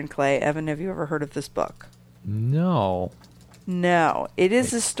Cavalier and Clay. Evan, have you ever heard of this book? No. No. It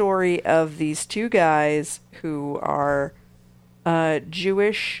is the story of these two guys who are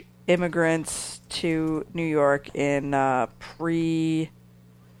Jewish immigrants to New York in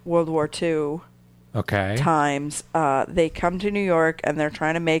pre-World War II times. They come to New York and they're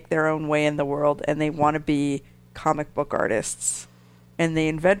trying to make their own way in the world, and they want to be comic book artists. And they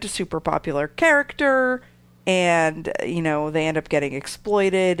invent a super popular character, and, they end up getting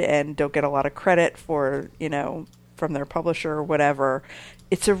exploited and don't get a lot of credit for, from their publisher or whatever.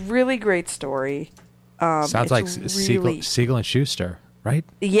 It's a really great story. Sounds like Siegel and Schuster, right?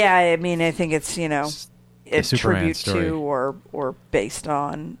 Yeah, I mean, I think it's, a Superman tribute story. to or based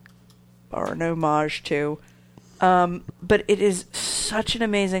on or an homage to. But it is such an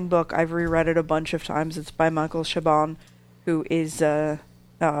amazing book. I've reread it a bunch of times. It's by Michael Chabon, who is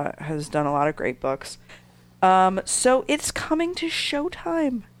has done a lot of great books. So it's coming to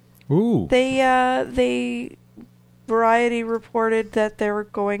Showtime. Ooh. They Variety reported that they were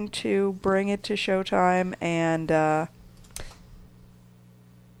going to bring it to Showtime, and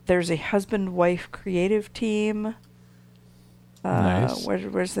there's a husband-wife creative team. Nice.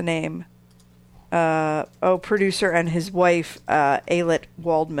 Where's the name? Producer and his wife, Ayelet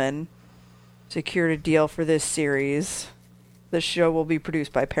Waldman, secured a deal for this series. The show will be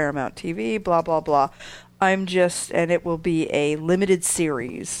produced by Paramount TV, blah, blah, blah. And it will be a limited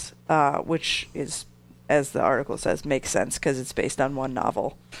series, which is, as the article says, makes sense because it's based on one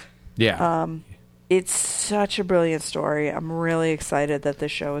novel. Yeah. It's such a brilliant story. I'm really excited that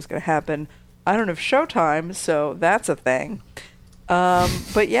this show is going to happen. I don't have Showtime, so that's a thing.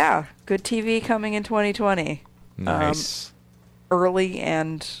 But yeah, good TV coming in 2020. Nice. Early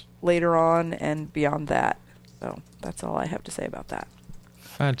and later on and beyond that. So that's all I have to say about that.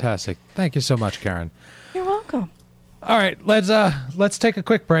 Fantastic. Thank you so much, Karen. You're welcome. All right, let's take a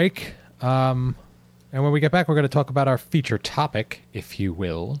quick break. And when we get back, we're going to talk about our feature topic, if you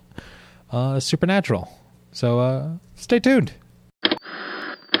will, Supernatural. So stay tuned.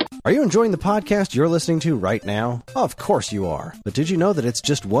 Are you enjoying the podcast you're listening to right now? Of course you are. But did you know that it's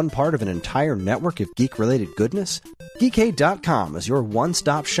just one part of an entire network of geek-related goodness? Geekade.com is your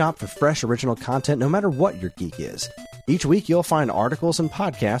one-stop shop for fresh original content no matter what your geek is. Each week you'll find articles and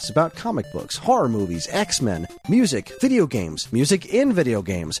podcasts about comic books, horror movies, X-Men, music, video games, music in video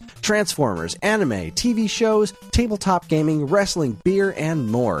games, Transformers, anime, TV shows, tabletop gaming, wrestling, beer, and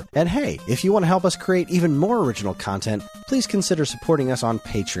more. And hey, if you want to help us create even more original content, please consider supporting us on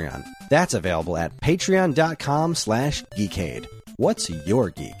Patreon. That's available at patreon.com/geekade. What's your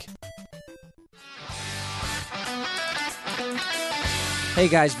geek? Hey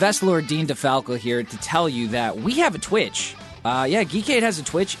guys, Vestlord Dean DeFalco here to tell you that we have a Twitch. Geekade has a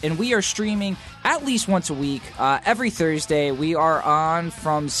Twitch, and we are streaming at least once a week. Every Thursday, we are on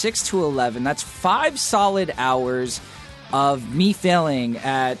from 6 to 11. That's 5 solid hours of me failing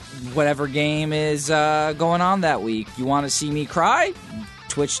at whatever game is going on that week. You want to see me cry?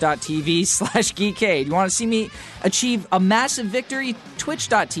 twitch.tv/geekade. You want to see me achieve a massive victory?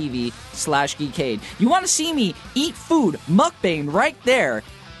 Twitch.tv/geekade. You want to see me eat food, mukbang right there?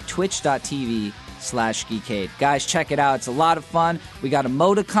 Twitch.tv/geekade. Guys, check it out. It's a lot of fun. We got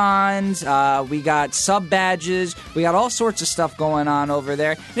emoticons, we got sub badges, we got all sorts of stuff going on over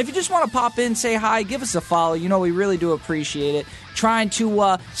there. And if you just want to pop in, say hi, give us a follow. You know we really do appreciate it. Trying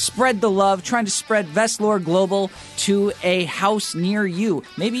to spread the love, trying to spread Vestlore Global to a house near you,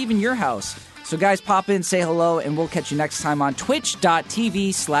 maybe even your house. So guys, pop in, say hello, and we'll catch you next time on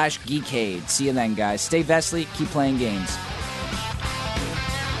twitch.tv/geekade. See you then, guys. Stay Vestly, keep playing games.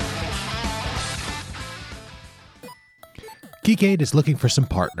 Geekade is looking for some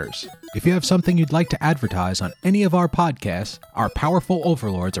partners. If you have something you'd like to advertise on any of our podcasts, our powerful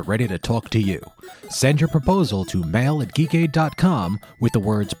overlords are ready to talk to you. Send your proposal to mail@geekade.com with the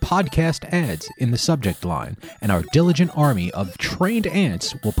words podcast ads in the subject line, and our diligent army of trained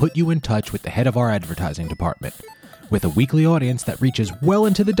ants will put you in touch with the head of our advertising department. With a weekly audience that reaches well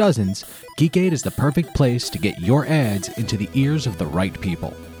into the dozens, Geekade is the perfect place to get your ads into the ears of the right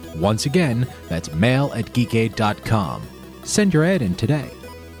people. Once again, that's mail@geekade.com. Send your ad in today.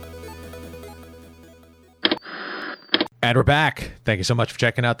 And we're back. Thank you so much for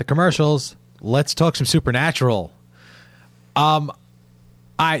checking out the commercials. Let's talk some Supernatural.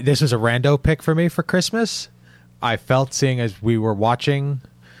 This was a rando pick for me for Christmas. I felt, seeing as we were watching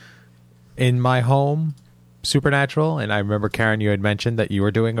in my home Supernatural, and I remember, Karen, you had mentioned that you were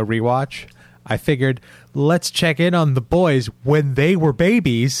doing a rewatch. I figured, let's check in on the boys when they were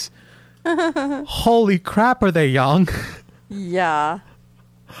babies. Holy crap, are they young? Yeah.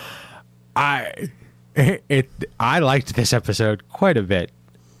 I liked this episode quite a bit.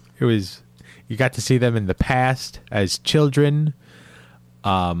 It was, you got to see them in the past as children.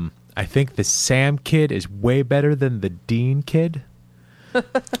 I think the Sam kid is way better than the Dean kid.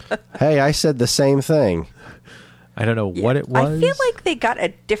 Hey, I said the same thing. I don't know what it was. I feel like they got a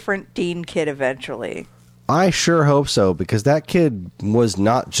different Dean kid eventually. I sure hope so, because that kid was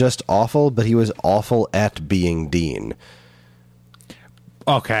not just awful, but he was awful at being Dean.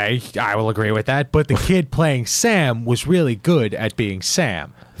 Okay, I will agree with that. But the kid playing Sam was really good at being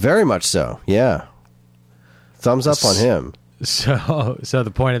Sam. Very much so, yeah. Thumbs up on him. So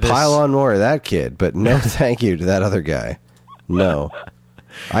the point of this... Pile on more of that kid, but no thank you to that other guy. No.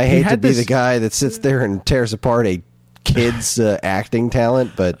 I hate to be the guy that sits there and tears apart a kid's acting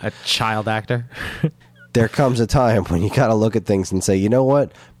talent, but... A child actor. There comes a time when you got to look at things and say, you know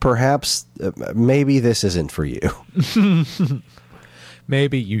what? Perhaps, maybe this isn't for you.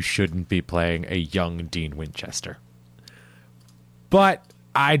 Maybe you shouldn't be playing a young Dean Winchester. But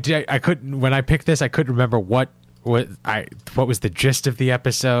I couldn't, when I picked this, I couldn't remember what was the gist of the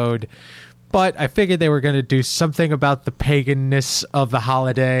episode. But I figured they were going to do something about the paganness of the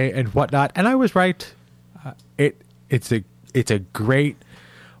holiday and whatnot, and I was right. It's a great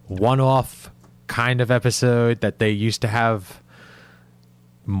one-off kind of episode that they used to have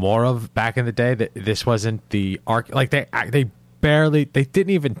more of back in the day. That this wasn't the arc, like they didn't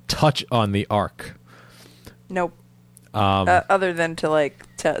even touch on the arc. Nope. Other than to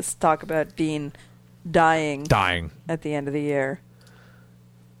talk about Dean dying at the end of the year.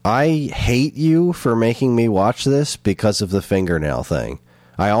 I hate you for making me watch this because of the fingernail thing.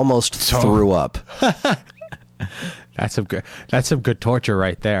 I almost threw up. That's some good torture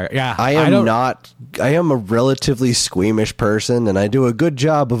right there. Yeah. I am a relatively squeamish person, and I do a good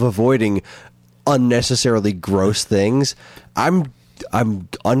job of avoiding unnecessarily gross things. I'm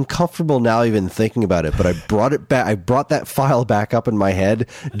uncomfortable now even thinking about it, but I brought it back. I brought that file back up in my head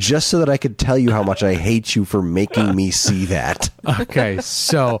just so that I could tell you how much I hate you for making me see that. Okay,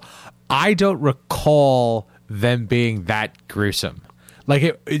 so I don't recall them being that gruesome.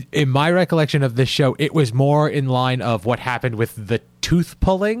 Like, in my recollection of this show, it was more in line of what happened with the tooth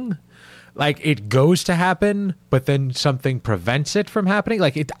pulling. Like, it goes to happen, but then something prevents it from happening.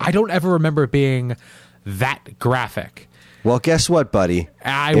 Like, I don't ever remember it being that graphic. Well, guess what, buddy?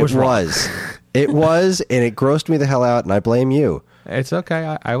 It was. It was, and it grossed me the hell out, and I blame you. It's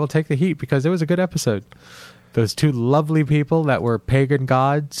okay. I will take the heat because it was a good episode. Those two lovely people that were pagan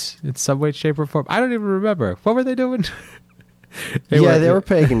gods in some way, shape, or form. I don't even remember. What were they doing? They were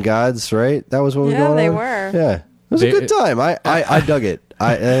pagan gods, right? That was what was going on? Yeah, they were. Yeah. It was a good time. I dug it.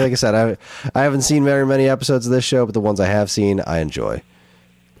 Like I said, I haven't seen very many episodes of this show, but the ones I have seen, I enjoy.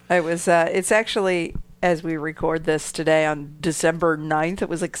 It's actually, as we record this today on December 9th, it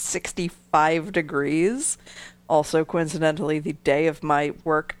was like 65 degrees. Also, coincidentally, the day of my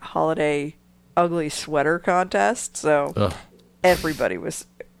work holiday ugly sweater contest. So everybody was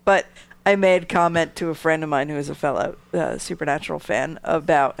But I made comment to a friend of mine who is a fellow Supernatural fan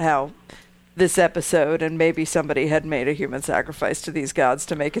about how this episode and maybe somebody had made a human sacrifice to these gods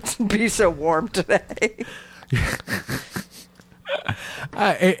to make it be so warm today.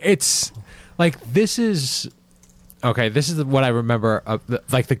 It's like this is what I remember of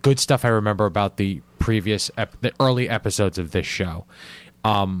the good stuff I remember about the previous the early episodes of this show.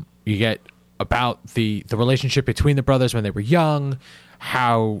 You get about the relationship between the brothers when they were young,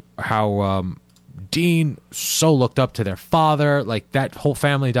 how Dean so looked up to their father, like that whole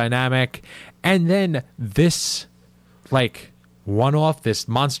family dynamic, and then this like one-off, this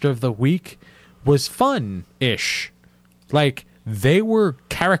monster of the week was fun-ish. Like they were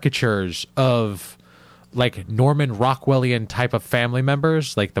caricatures of like Norman Rockwellian type of family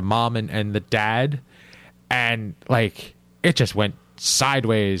members, like the mom and the dad, and like it just went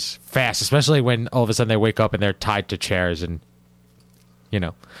sideways fast, especially when all of a sudden they wake up and they're tied to chairs, and you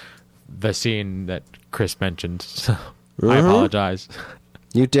know the scene that Chris mentioned. So I apologize.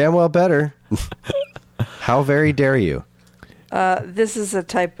 You damn well better. How very dare you? This is a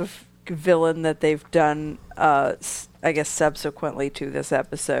type of villain that they've done, I guess, subsequently to this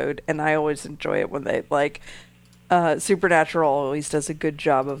episode, and I always enjoy it when they, like, Supernatural always does a good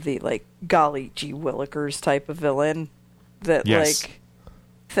job of the, like, golly gee willikers type of villain that, like,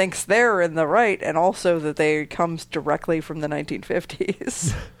 thinks they're in the right, and also that they comes directly from the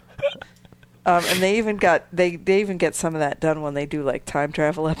 1950s. And they even get some of that done when they do, like, time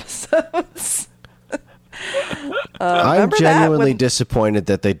travel episodes. I'm genuinely disappointed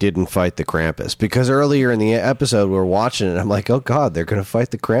that they didn't fight the Krampus, because earlier in the episode we were watching it, I'm like, oh god, they're going to fight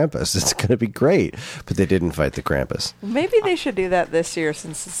the Krampus. It's going to be great. But they didn't fight the Krampus. Maybe they should do that this year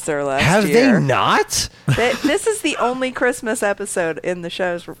since it's their last Have year. they not? This is the only Christmas episode in the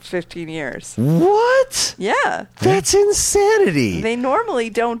shows for 15 years. What? Yeah. That's insanity. They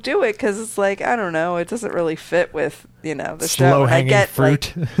normally don't do it because it's like, I don't know, it doesn't really fit with, the show. Slow-hanging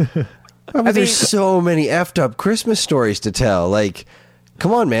fruit. Like, there's so many effed up Christmas stories to tell. Like,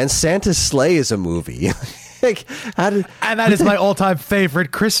 come on, man. Santa's Sleigh is a movie. Like, and that is my all-time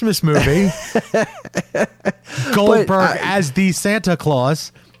favorite Christmas movie. Goldberg as the Santa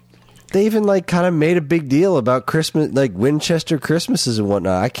Claus. They even like kind of made a big deal about Christmas, like Winchester Christmases and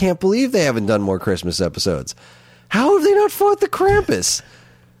whatnot. I can't believe they haven't done more Christmas episodes. How have they not fought the Krampus?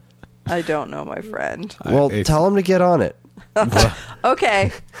 I don't know, my friend. Well, tell them to get on it.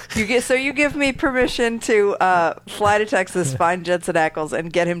 Okay, you give me permission to fly to Texas, find Jensen Ackles,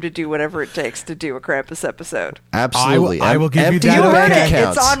 and get him to do whatever it takes to do a Krampus episode. Absolutely, I will give you that. You heard bank it.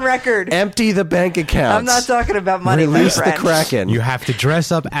 accounts. It's on record. Empty the bank accounts. I'm not talking about money. Release my the friend. Kraken. You have to dress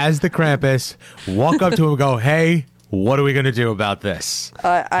up as the Krampus, walk up to him and go, hey, what are we going to do about this?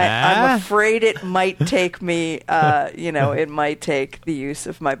 I'm afraid it might take me, it might take the use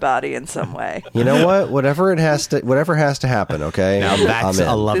of my body in some way. You know what? Whatever has to happen, okay? Now that's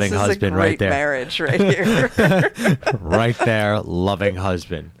a loving this is husband a great right there. marriage right here. Right there, loving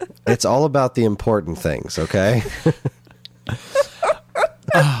husband. It's all about the important things, okay?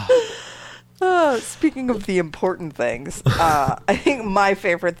 Speaking of the important things, I think my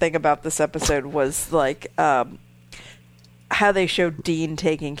favorite thing about this episode was like how they showed Dean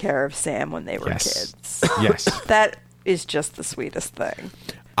taking care of Sam when they were kids. Yes. That is just the sweetest thing.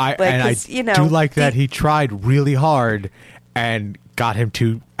 I do like that he tried really hard and got him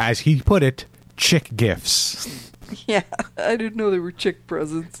to, as he put it, chick gifts. Yeah, I didn't know they were chick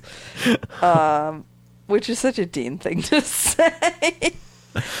presents. Which is such a Dean thing to say.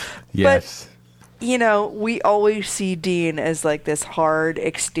 Yes. But, we always see Dean as like this hard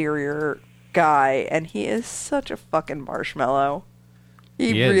exterior guy, and he is such a fucking marshmallow.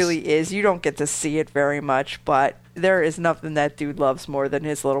 He really is. You don't get to see it very much, but there is nothing that dude loves more than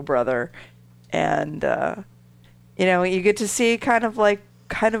his little brother. And, you get to see kind of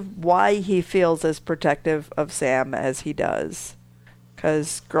why he feels as protective of Sam as he does.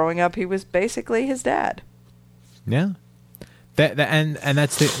 Because growing up, he was basically his dad. Yeah. And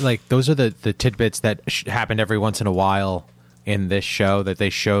that's those are the tidbits that happen every once in a while in this show, that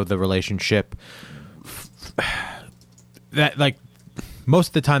they show the relationship that, like, most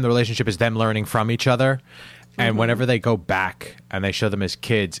of the time the relationship is them learning from each other, and whenever they go back and they show them as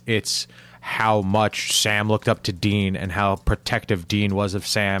kids, it's how much Sam looked up to Dean and how protective Dean was of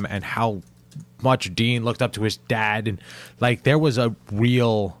Sam and how much Dean looked up to his dad, and like there was a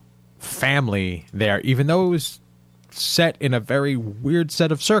real family there, even though it was set in a very weird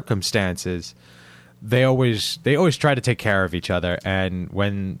set of circumstances. They always try to take care of each other, and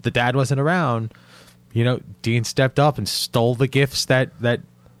when the dad wasn't around, Dean stepped up and stole the gifts that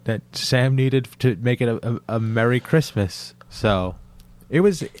Sam needed to make it a Merry Christmas. So It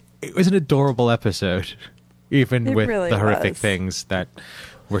was an adorable episode, even It with really the horrific was. things that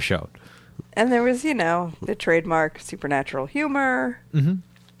were shown. And there was, the trademark supernatural humor.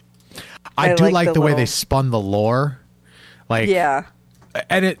 I do like like the the way they little- spun the lore. Like, Yeah.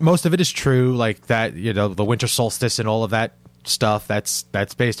 and most of it is true, like that, the winter solstice and all of that stuff, that's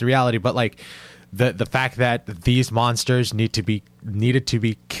based in reality. But like the fact that these monsters needed to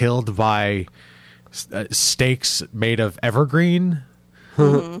be killed by stakes made of evergreen.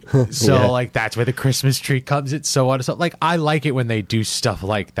 So like that's where the Christmas tree comes. It's so on and so. Like I like it when they do stuff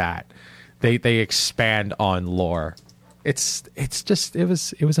like that. They expand on lore. It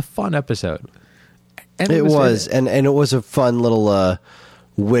was a fun episode. And It was, and it was a fun little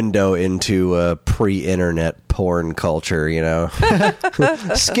window into pre-internet porn culture,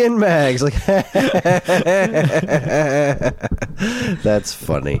 Skin mags, like that's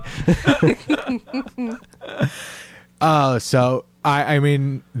funny. So I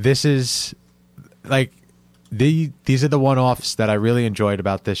mean, this is like these are the one-offs that I really enjoyed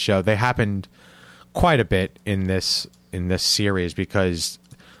about this show. They happened quite a bit in this series because,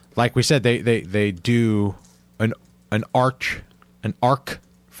 like we said, they do an arc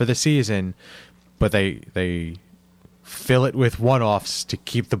for the season, but they fill it with one-offs to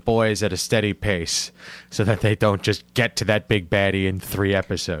keep the boys at a steady pace so that they don't just get to that big baddie in 3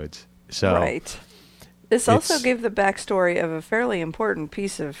 episodes. So Right. This also It's- gave the backstory of a fairly important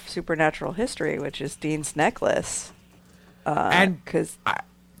piece of supernatural history, which is Dean's necklace. and Because I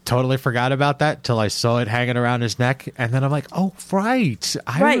totally forgot about that till I saw it hanging around his neck, and then I'm like, oh, right.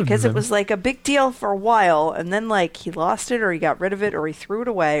 because it was like a big deal for a while, and then like he lost it or he got rid of it or he threw it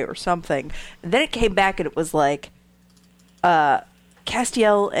away or something. And then it came back and it was like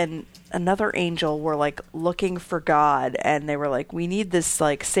Castiel and another angel were like looking for God, and they were like, we need this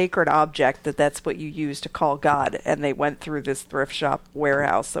like sacred object that's what you use to call God. And they went through this thrift shop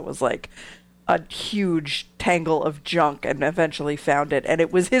warehouse that was like a huge tangle of junk and eventually found it, and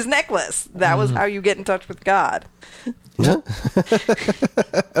it was his necklace. That was how you get in touch with God. Well,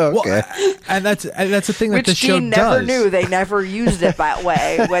 and that's the thing that Which the show Dean never does. knew. They never used it that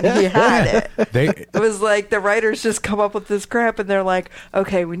way when he had it. It was like the writers just come up with this crap and they're like,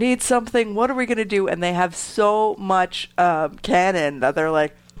 okay, we need something. What are we going to do? And they have so much canon that they're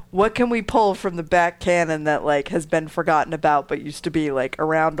like, what can we pull from the back canon that like has been forgotten about but used to be like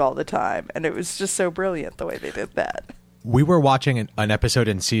around all the time? And it was just so brilliant the way they did that. We were watching an episode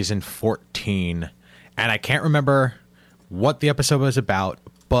in season 14, and I can't remember what the episode was about,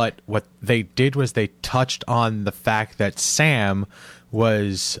 but what they did was they touched on the fact that Sam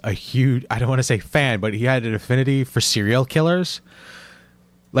was a huge, I don't want to say fan, but he had an affinity for serial killers.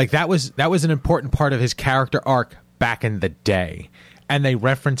 Like that was an important part of his character arc back in the day. And they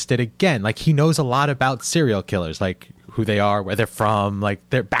referenced it again. Like he knows a lot about serial killers, like who they are, where they're from, like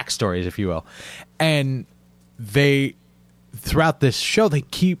their backstories, if you will. And they, throughout this show, they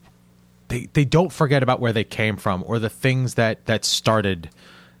don't forget about where they came from or the things that started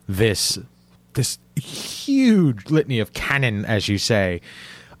this huge litany of canon, as you say.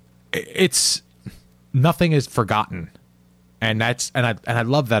 It's nothing is forgotten, and I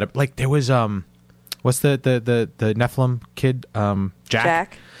love that. Like there was what's the Nephilim kid,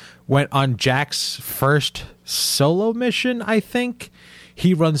 Jack went on Jack's first solo mission. I think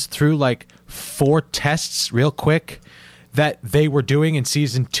he runs through like 4 tests real quick that they were doing in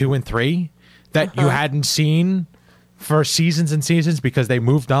season 2 and 3 that you hadn't seen for seasons and seasons because they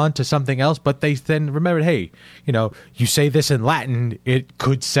moved on to something else. But they then remembered, hey, you say this in Latin, it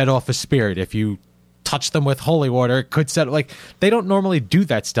could set off a spirit. If you touch them with holy water, it could set, like, they don't normally do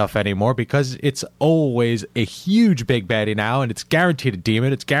that stuff anymore because it's always a huge big baddie now, and it's guaranteed a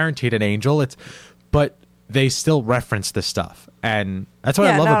demon, it's guaranteed an angel, but they still reference this stuff, and that's what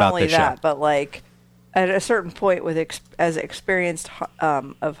I love about this show. Not only that, but like at a certain point, with as experienced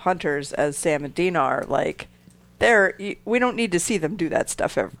of hunters as Sam and Dean are, like we don't need to see them do that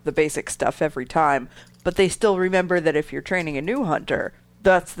stuff, the basic stuff every time, but they still remember that if you're training a new hunter,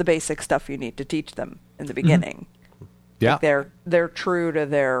 that's the basic stuff you need to teach them in the beginning. Yeah, like they're true to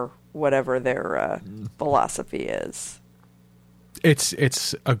their whatever their philosophy is.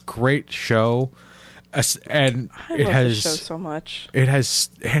 It's a great show, and I it love has this show so much. It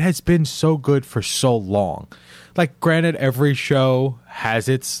has been so good for so long. Like, granted, every show has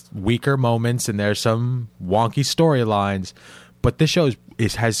its weaker moments, and there's some wonky storylines, but this show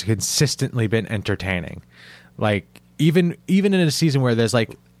has consistently been entertaining. Like, even in a season where there's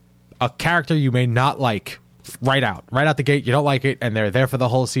like a character you may not like right out the gate, you don't like it, and they're there for the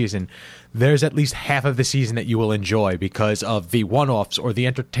whole season, there's at least half of the season that you will enjoy because of the one-offs or the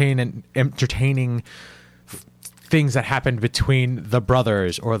entertaining things that happened between the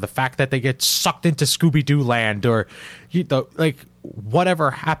brothers, or the fact that they get sucked into Scooby-Doo land, or like whatever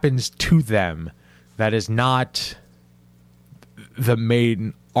happens to them that is not the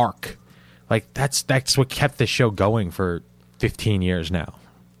main arc. Like that's what kept the show going for 15 years now.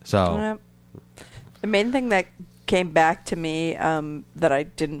 So the main thing that came back to me that I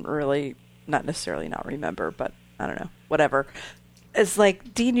didn't really, not necessarily not remember, but I don't know, whatever, is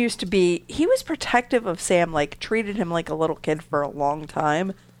like Dean used to be, he was protective of Sam, like treated him like a little kid for a long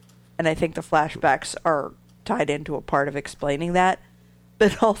time. And I think the flashbacks are tied into a part of explaining that.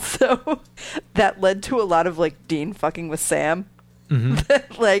 But also that led to a lot of like Dean fucking with Sam.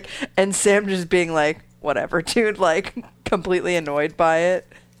 Mm-hmm. Like, and Sam just being like, whatever, dude, like completely annoyed by it.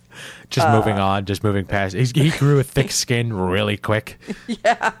 Just moving on, just moving past. He grew a thick skin really quick.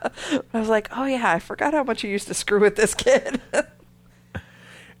 Yeah. I was like, oh yeah, I forgot how much you used to screw with this kid.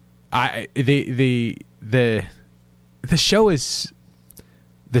 The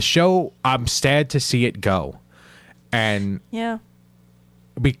show I'm sad to see it go. And yeah,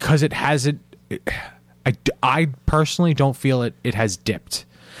 because it hasn't, I personally don't feel it has dipped.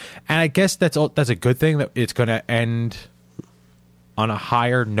 And I guess that's a good thing, that it's going to end on a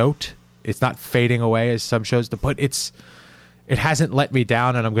higher note. It's not fading away as some shows do, but it hasn't let me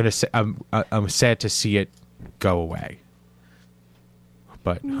down, and I'm sad to see it go away.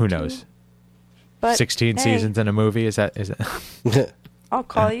 But who knows? But 16 seasons in a movie, is that I'll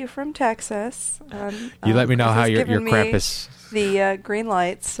call you from Texas. You let me know how your given me Krampus. The green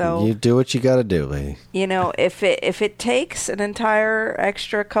light. So you do what you got to do, lady. You know, if it takes an entire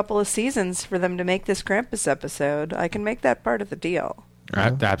extra couple of seasons for them to make this Krampus episode, I can make that part of the deal.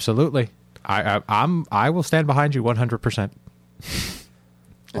 Absolutely. I will stand behind you 100%.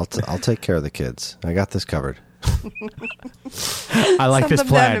 I'll take care of the kids. I got this covered. I like Send this them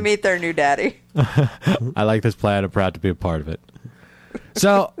plan. down to meet their new daddy. I like this plan. I'm proud to be a part of it.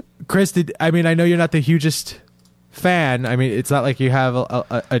 So, Chris, I know you're not the hugest fan. I mean, it's not like you have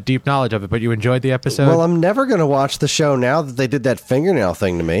a deep knowledge of it, but you enjoyed the episode? Well, I'm never going to watch the show now that they did that fingernail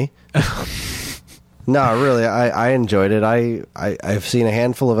thing to me. No, really, I enjoyed it. I've seen a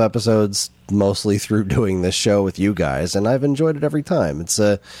handful of episodes, mostly through doing this show with you guys, and I've enjoyed it every time.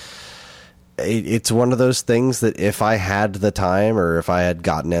 It's one of those things that if I had the time, or if I had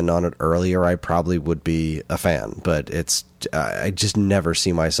gotten in on it earlier, I probably would be a fan. But I just never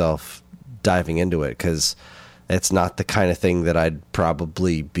see myself diving into it, because it's not the kind of thing that I'd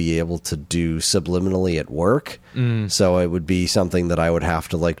probably be able to do subliminally at work. So it would be something that I would have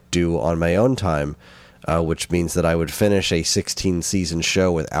to do on my own time, which means that I would finish a 16-season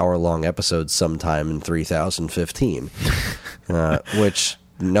show with hour-long episodes sometime in 3015, which...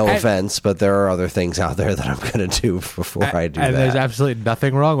 No offense, but there are other things out there that I'm going to do before I do that. And there's absolutely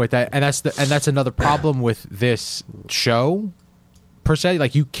nothing wrong with that. And that's another problem with this show, per se.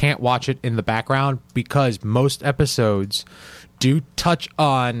 Like, you can't watch it in the background, because most episodes do touch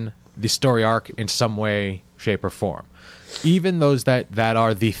on the story arc in some way, shape, or form. Even those that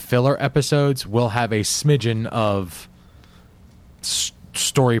are the filler episodes will have a smidgen of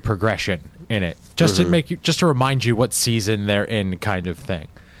story progression in it, just to remind you what season they're in, kind of thing.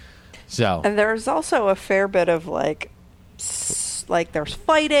 So, and there's also a fair bit of there's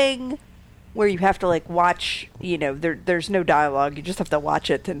fighting where you have to watch. There's no dialogue. You just have to watch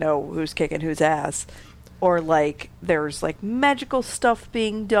it to know who's kicking whose ass. Or there's magical stuff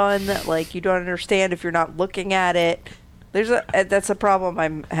being done that you don't understand if you're not looking at it. That's a problem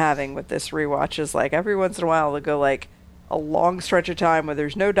I'm having with this rewatch. Is every once in a while they'll go a long stretch of time where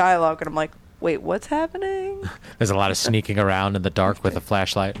there's no dialogue, and I'm like, wait, what's happening? There's a lot of sneaking around in the dark with a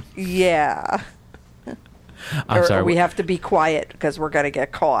flashlight. Yeah. I'm sorry. Or we have to be quiet because we're going to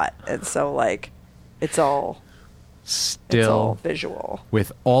get caught. And so, it's all visual.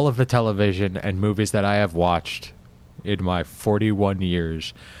 With all of the television and movies that I have watched in my 41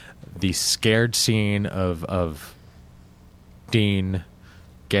 years, the scared scene of Dean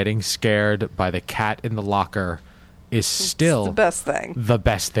getting scared by the cat in the locker is still the best thing. The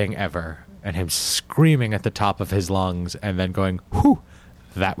best thing ever. And him screaming at the top of his lungs and then going, whew,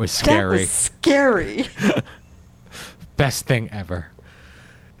 that was scary. That was scary. Best thing ever.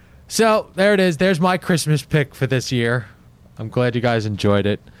 So, there it is. There's my Christmas pick for this year. I'm glad you guys enjoyed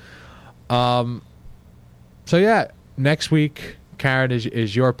it. So yeah, next week, Karen,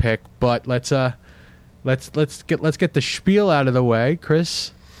 is your pick, but let's get the spiel out of the way,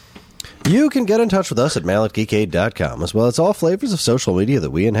 Chris. You can get in touch with us at mail@geekade.com, as well as all flavors of social media that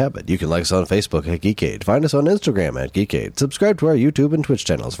we inhabit. You can like us on Facebook at Geekade, find us on Instagram at Geekade, subscribe to our YouTube and Twitch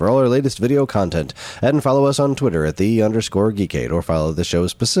channels for all our latest video content, and follow us on Twitter at _Geekade, or follow the show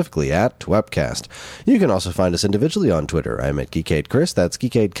specifically at Twepcast. You can also find us individually on Twitter. I'm at Geekade Chris, that's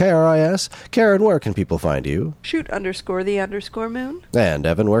Geekade KRIS. Karen, where can people find you? Shoot _the_moon. And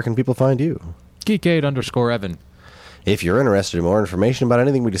Evan, where can people find you? Geekade_Evan. If you're interested in more information about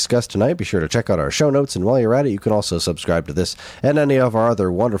anything we discussed tonight, be sure to check out our show notes, and while you're at it, you can also subscribe to this and any of our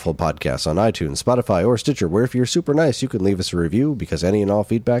other wonderful podcasts on iTunes, Spotify, or Stitcher, where if you're super nice, you can leave us a review, because any and all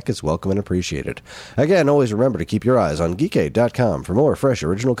feedback is welcome and appreciated. Again, always remember to keep your eyes on Geekade.com for more fresh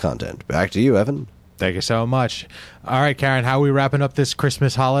original content. Back to you, Evan. Thank you so much. All right, Karen, how are we wrapping up this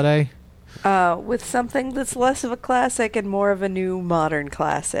Christmas holiday? With something that's less of a classic and more of a new modern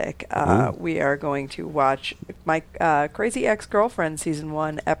classic. We are going to watch My Crazy Ex-Girlfriend Season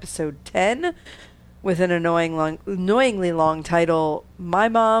 1, Episode 10, with an annoyingly long title, My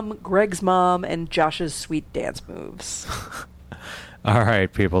Mom, Greg's Mom, and Josh's Sweet Dance Moves. All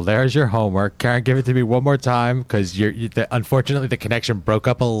right, people, there's your homework. Karen, give it to me one more time, because unfortunately the connection broke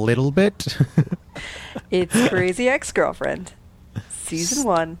up a little bit. It's Crazy Ex-Girlfriend, Season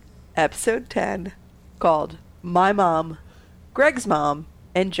 1, Episode 10, called My Mom, Greg's Mom,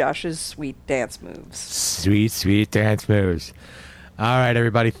 and Josh's Sweet Dance Moves. Sweet, sweet dance moves. All right,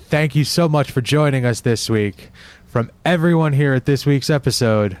 everybody, thank you so much for joining us this week. From everyone here at this week's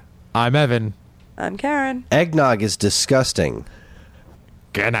episode, I'm Evan. I'm Karen. Eggnog is disgusting.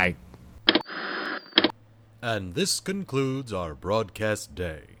 Good night. And this concludes our broadcast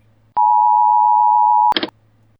day.